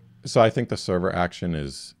the server action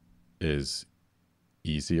is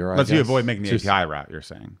easier. Let's you avoid making the API route, you're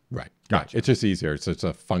saying. Right. Gotcha. It's just easier. It's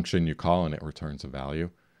a function you call and it returns a value.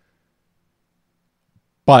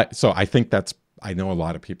 But so I think I know a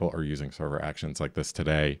lot of people are using server actions like this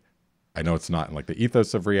today. I know it's not in like the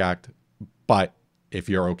ethos of React, but if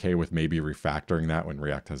you're okay with maybe refactoring that when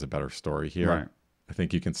React has a better story here, Right. I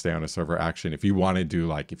think you can stay on a server action. If you want to do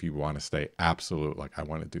like, if you want to stay absolute, like I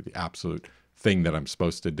want to do the absolute thing that I'm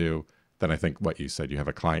supposed to do, then I think what you said, you have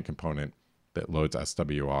a client component that loads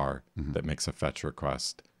SWR that makes a fetch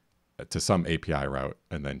request to some API route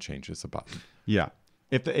and then changes the button. Yeah.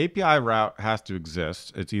 If the API route has to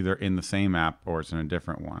exist, it's either in the same app or it's in a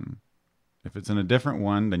different one. If it's in a different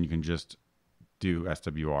one, then you can just do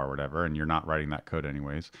SWR or whatever, and you're not writing that code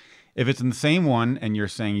anyways. If it's in the same one and you're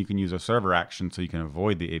saying you can use a server action so you can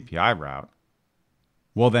avoid the API route,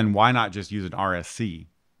 well, then why not just use an RSC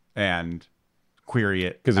and query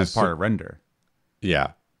it as part of render?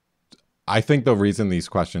 Yeah. I think the reason these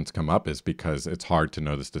questions come up is because it's hard to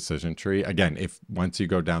know this decision tree. Again, if once you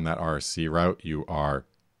go down that RSC route, you are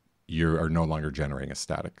no longer generating a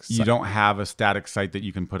static site. You don't have a static site that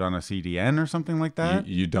you can put on a CDN or something like that?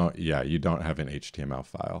 You don't have an HTML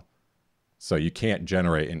file. So you can't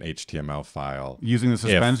generate an HTML file. Using the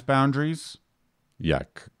suspense boundaries? Yeah,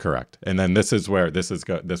 correct. And then this is where this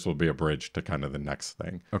will be a bridge to kind of the next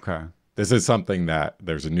thing. Okay. This is something that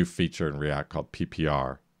there's a new feature in React called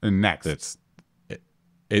PPR. In Next? In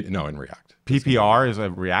React. PPR is a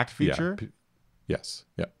React feature? Yeah, yes.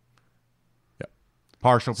 Yep.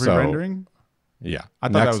 Partial pre-rendering? Yeah. I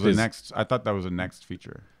thought that was a Next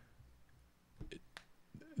feature.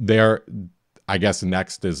 I guess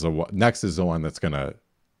Next is the one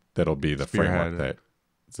that'll be the framework that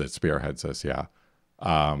spearheads this. Yeah.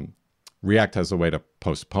 React has a way to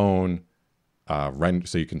postpone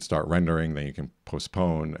so you can start rendering, then you can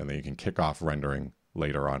postpone, and then you can kick off rendering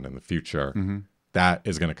later on in the future. That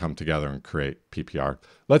is going to come together and create PPR.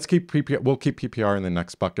 We'll keep PPR in the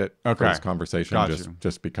next bucket for this conversation,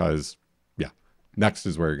 just because, yeah, Next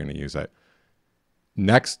is where you're going to use it.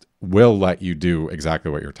 Next will let you do exactly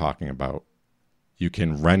what you're talking about. You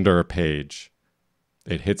can render a page.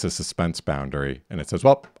 It hits a suspense boundary, and it says,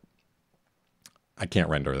 well, I can't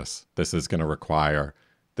render this. This is going to require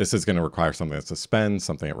something that suspends,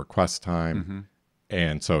 something at request time.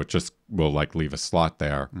 And so it just will like leave a slot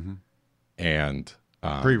there. And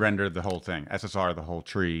pre-render the whole thing, SSR the whole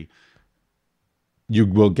tree. You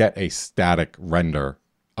will get a static render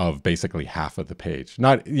of basically half of the page.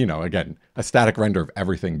 Not, again, a static render of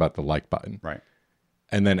everything but the like button. Right.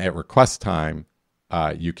 And then at request time,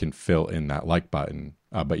 you can fill in that like button,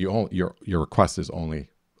 but your request is only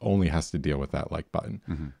has to deal with that like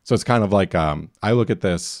button. So it's kind of like I look at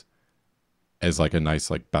this as like a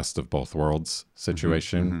nice like best of both worlds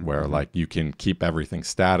situation where like you can keep everything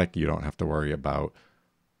static. You don't have to worry about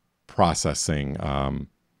processing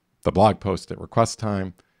the blog post at request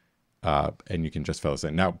time, and you can just fill this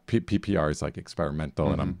in. Now PPR is like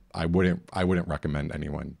experimental, and I wouldn't recommend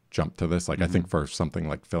anyone jump to this. Like I think for something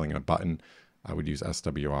like filling in a button, I would use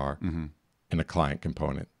SWR in a client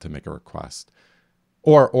component to make a request.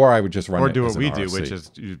 Or I would just run it do as what we an do, RC. which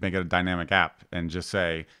is you make it a dynamic app and just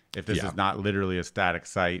say, if this is not literally a static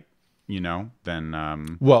site,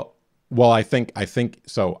 then well, I think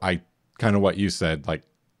so. I kind of what you said, like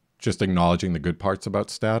just acknowledging the good parts about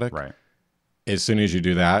static. Right. As soon as you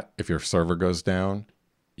do that, if your server goes down,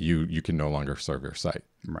 you can no longer serve your site.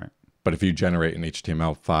 Right. But if you generate an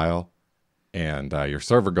HTML file and your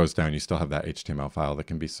server goes down, you still have that HTML file that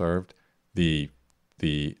can be served. The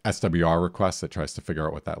SWR request that tries to figure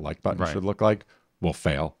out what that like button should look like will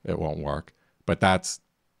fail. It won't work. But that's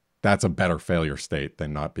a better failure state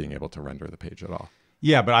than not being able to render the page at all.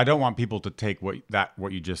 Yeah, but I don't want people to take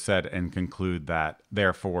what you just said and conclude that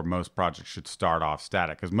therefore most projects should start off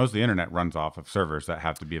static, because most of the internet runs off of servers that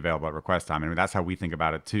have to be available at request time. I mean, that's how we think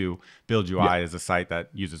about it too. Build UI is a site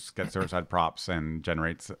that gets server-side props and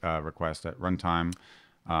generates requests at runtime,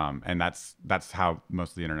 and that's how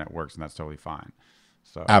most of the internet works, and that's totally fine.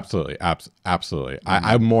 So absolutely.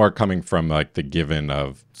 I'm more coming from like the given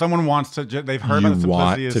of someone wants to. They've heard about the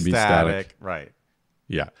simplicity of static, right?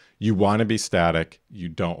 Yeah, you want to be static. You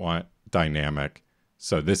don't want dynamic.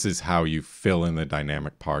 So this is how you fill in the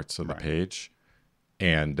dynamic parts of the page,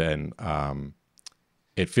 and then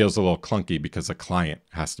it feels a little clunky because the client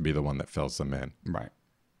has to be the one that fills them in. Right.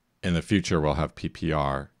 In the future, we'll have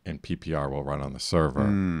PPR, and PPR will run on the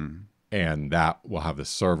server. And that will have the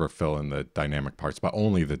server fill in the dynamic parts, but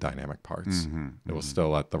only the dynamic parts. It will still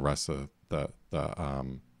let the rest of the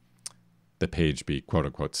page be quote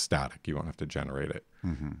unquote static. You won't have to generate it.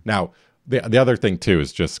 Now, the other thing too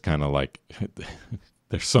is just kind of like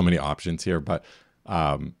there's so many options here, but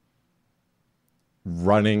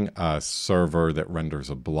running a server that renders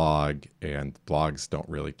a blog, and blogs don't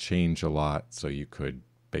really change a lot, so you could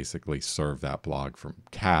basically serve that blog from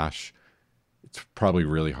cache. it's probably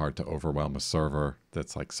really hard to overwhelm a server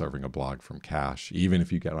that's like serving a blog from cache, even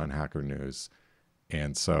if you get on Hacker News.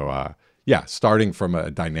 And so, yeah, starting from a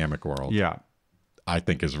dynamic world, Yeah. I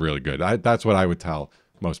think is really good. That's what I would tell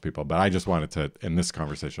most people. But I just wanted to, in this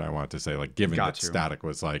conversation, I wanted to say, like, given that static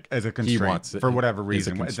was like as a constraint, he wants it, for whatever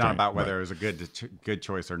reason, it's not about whether it was a good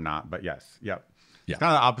choice or not. But yes, yep. Yeah. It's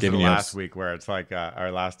kind of the opposite of last week, where it's like,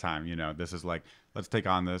 or last time, you know, this is like, let's take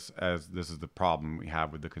on this as this is the problem we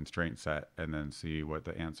have with the constraint set, and then see what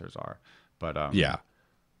the answers are. But yeah.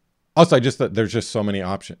 Also, I just thought there's just so many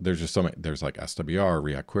options. There's just so many. There's like SWR,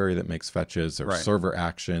 React Query that makes fetches. There's server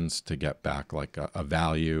actions to get back like a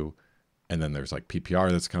value. And then there's like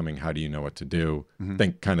PPR that's coming. How do you know what to do? I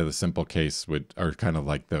think kind of the simple case would, or kind of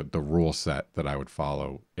like the rule set that I would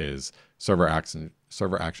follow is server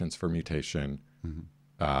actions for mutation,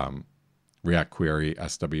 React Query,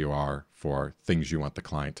 SWR for things you want the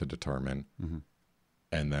client to determine.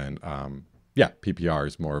 And then, yeah, PPR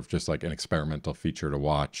is more of just like an experimental feature to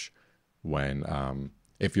watch when,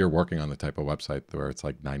 if you're working on the type of website where it's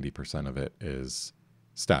like 90% of it is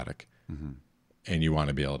static and you want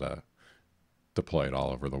to be able to deploy it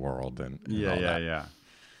all over the world and yeah.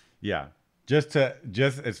 Just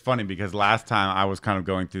it's funny because last time I was kind of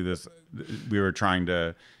going through this, we were trying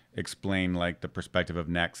to explain like the perspective of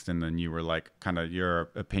Next, and then you were like kind of your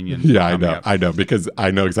opinion. Yeah, I know because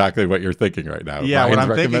I know exactly what you're thinking right now. Yeah, what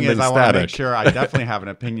I'm thinking is I want to make sure I definitely have an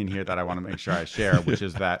opinion here that I want to make sure I share, which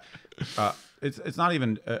is that it's not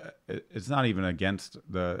even against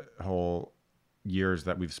the whole years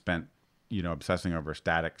that we've spent, you know, obsessing over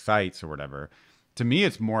static sites or whatever. To me,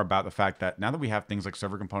 it's more about the fact that now that we have things like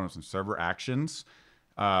server components and server actions,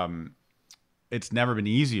 it's never been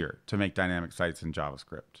easier to make dynamic sites in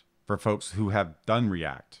JavaScript for folks who have done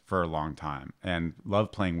React for a long time and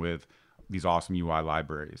love playing with these awesome UI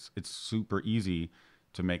libraries. It's super easy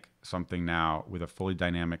to make something now with a fully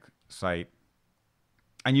dynamic site.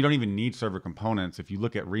 And you don't even need server components. If you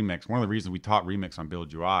look at Remix, one of the reasons we taught Remix on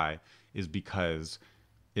Build UI is because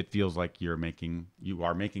it feels like you are making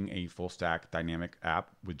a full stack dynamic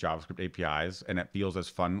app with JavaScript APIs, and it feels as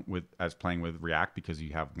fun as playing with React because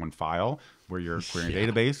you have one file where you're querying a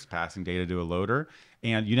database, passing data to a loader,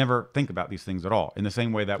 and you never think about these things at all. In the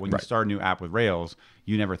same way that when you start a new app with Rails,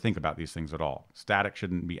 you never think about these things at all. Static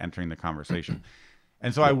shouldn't be entering the conversation.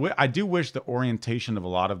 And so I do wish the orientation of a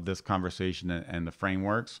lot of this conversation and the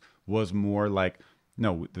frameworks was more like,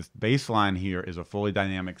 no, this baseline here is a fully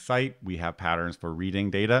dynamic site. We have patterns for reading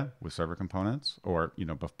data with server components, or, you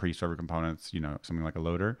know, pre-server components, you know, something like a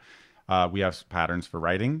loader. We have patterns for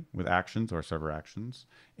writing with actions or server actions.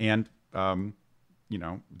 And, you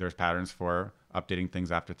know, there's patterns for updating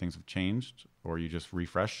things after things have changed, or you just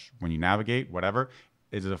refresh when you navigate, whatever.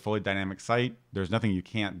 Is it a fully dynamic site? There's nothing you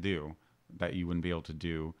can't do that you wouldn't be able to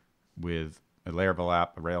do with a Laravel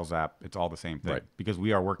app, a Rails app. It's all the same thing because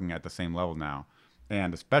we are working at the same level now.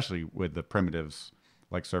 And especially with the primitives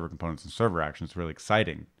like server components and server actions, it's really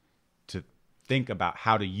exciting to think about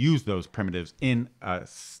how to use those primitives in a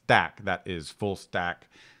stack that is full stack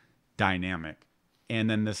dynamic. And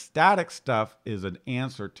then the static stuff is an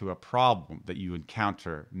answer to a problem that you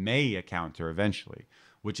may encounter eventually,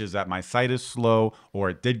 which is that my site is slow, or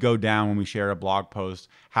it did go down when we shared a blog post.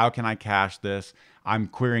 How can I cache this? I'm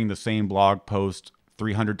querying the same blog post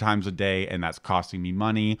 300 times a day, and that's costing me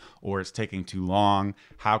money, or it's taking too long.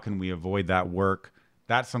 How can we avoid that work?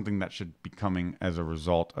 That's something that should be coming as a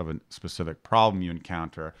result of a specific problem you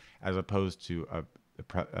encounter, as opposed to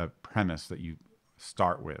a premise that you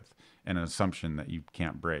start with and an assumption that you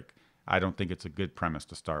can't break. I don't think it's a good premise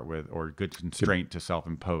to start with, or a good constraint to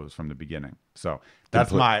self-impose from the beginning. So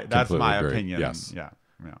that's my opinion. Yes. Yeah.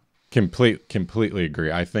 Completely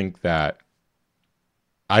agree. I think there's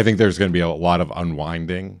going to be a lot of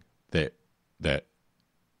unwinding that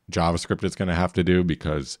JavaScript is going to have to do,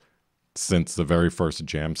 because since the very first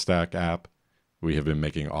Jamstack app, we have been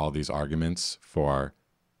making all these arguments for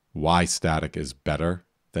why static is better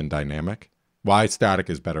than dynamic. Why static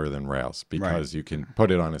is better than Rails, because you can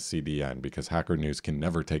put it on a CDN, because Hacker News can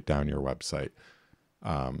never take down your website.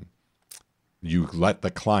 You let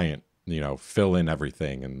the client, you know, fill in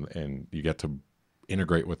everything, and you get to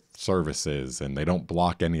integrate with services, and they don't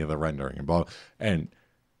block any of the rendering and blah. And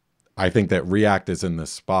I think that React is in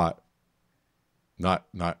this spot, not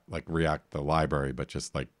like React the library, but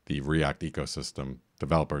just like the React ecosystem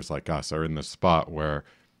developers like us are in this spot where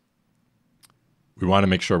we want to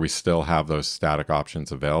make sure we still have those static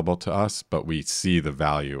options available to us, but we see the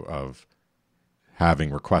value of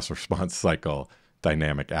having request response cycle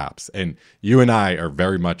dynamic apps. And you and I are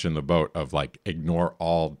very much in the boat of like, ignore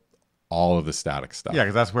all all of the static stuff. Yeah,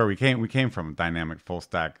 because that's where we came. We came from dynamic full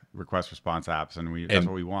stack request response apps, and that's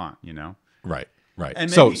what we want, you know. Right.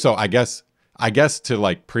 And So maybe, I guess to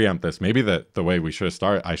like preempt this, maybe the way I should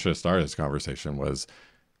have started this conversation was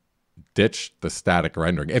ditch the static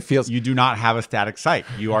rendering. It feels you do not have a static site.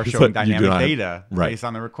 You are showing dynamic data right. based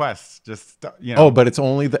on the requests. Just you know. Oh, but it's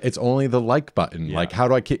only the like button. Yeah. Like, how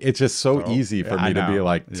do I keep? It's just so easy for me to be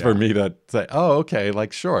like, for me to say, oh, okay,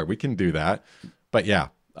 like sure, we can do that. But yeah,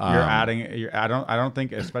 you're adding. I don't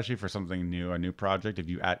think, especially for something new, a new project, if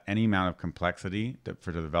you add any amount of complexity to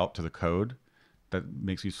develop to the code that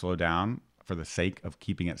makes you slow down for the sake of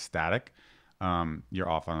keeping it static, you're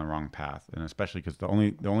off on the wrong path. And especially because the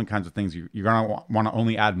only kinds of things you're gonna want to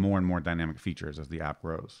only add more and more dynamic features as the app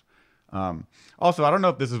grows. Also, I don't know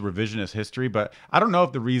if this is revisionist history, but I don't know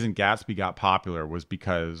if the reason Gatsby got popular was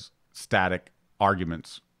because static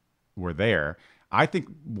arguments were there. I think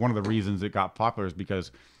one of the reasons it got popular is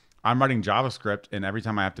because I'm writing JavaScript, and every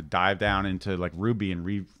time I have to dive down into like Ruby and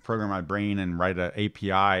reprogram my brain and write an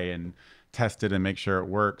API and test it and make sure it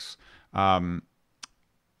works, Gatsby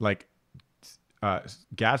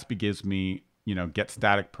gives me, get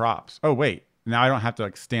static props. Oh wait, now I don't have to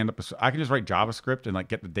like stand up. I can just write JavaScript and like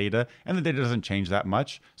get the data, and the data doesn't change that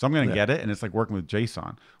much. So I'm going to get it, and it's like working with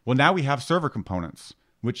JSON. Well, now we have server components,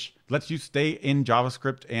 which lets you stay in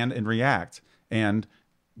JavaScript and in React. And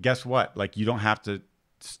guess what? Like, you don't have to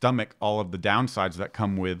stomach all of the downsides that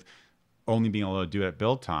come with only being able to do it at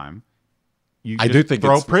build time. I do think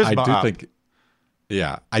you're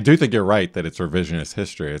right that it's revisionist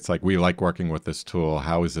history. It's like, we like working with this tool.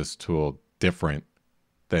 How is this tool different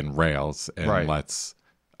than Rails? And Rails,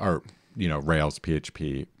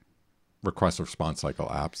 PHP, request response cycle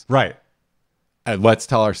apps. Right. And let's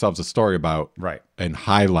tell ourselves a story about and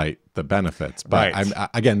highlight the benefits. But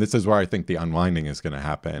again, this is where I think the unwinding is going to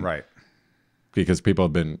happen. Right. Because people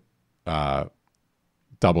have been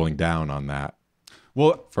doubling down on that.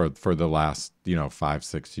 Well, for the last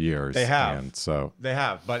 5-6 years, they have, and so they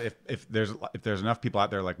have. But if there's enough people out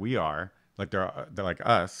there like we are, like they're like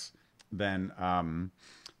us, then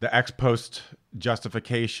the ex post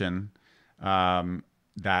justification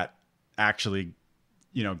that actually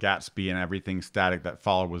Gatsby and everything static that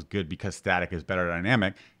followed was good because static is better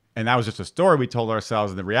dynamic, and that was just a story we told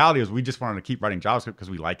ourselves. And the reality is we just wanted to keep writing JavaScript because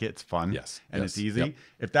we like it, it's fun, and it's easy. Yep.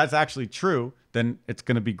 If that's actually true, then it's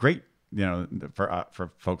going to be great.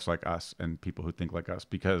 For folks like us and people who think like us,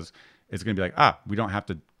 because it's going to be like, we don't have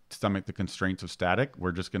to stomach the constraints of static.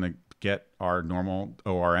 We're just going to get our normal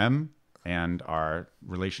ORM and our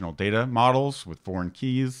relational data models with foreign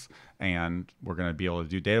keys, and we're going to be able to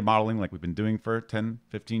do data modeling like we've been doing for 10,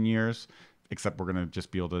 15 years, except we're going to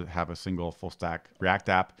just be able to have a single full stack React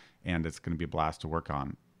app, and it's going to be a blast to work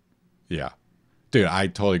on. Yeah, dude, I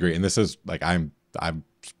totally agree. And this is like, I'm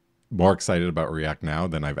more excited about React now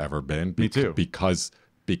than I've ever been. Me too. Because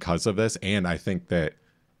of this. And I think that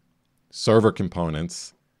server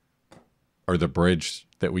components are the bridge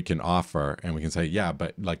that we can offer, and we can say, yeah,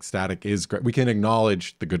 but like static is great. We can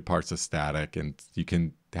acknowledge the good parts of static, and you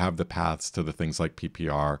can have the paths to the things like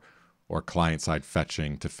PPR or client-side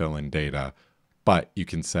fetching to fill in data. But you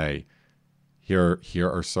can say, here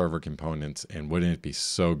are server components, and wouldn't it be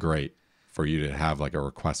so great for you to have like a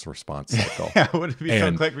request response cycle? Yeah, would it be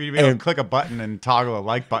so quick for you to be able to click a button and toggle a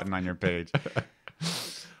like button on your page?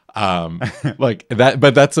 Like that,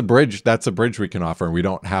 but that's a bridge. That's a bridge we can offer, and we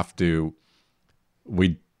don't have to.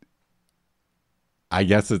 I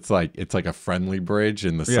guess it's like a friendly bridge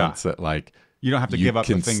in the sense that like you don't have to give up.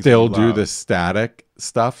 You can still do the static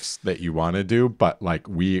stuffs that you want to do, but like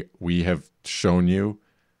we have shown you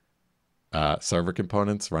server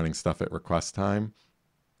components running stuff at request time.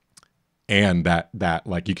 And that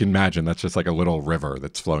like you can imagine, that's just like a little river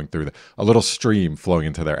that's flowing through a little stream flowing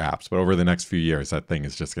into their apps. But over the next few years, that thing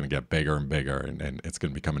is just going to get bigger and bigger, and it's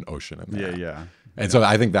going to become an ocean in there. Yeah. And so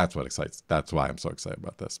I think that's what excites. That's why I'm so excited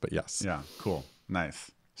about this. But yes. Yeah. Cool.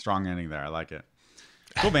 Nice. Strong ending there. I like it.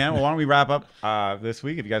 Cool, man. Well, why don't we wrap up this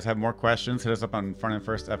week? If you guys have more questions, hit us up on Front End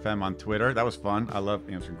First FM on Twitter. That was fun. I love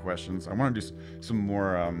answering questions. I want to do some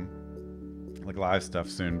more like live stuff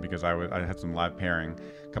soon, because I had some live pairing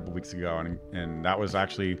a couple weeks ago, and that was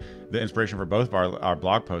actually the inspiration for both of our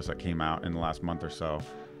blog posts that came out in the last month or so,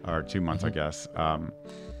 or 2 months, I guess.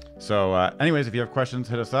 So anyways, if you have questions,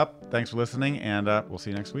 hit us up. Thanks for listening, and we'll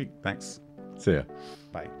see you next week. Thanks. See ya.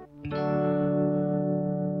 Bye.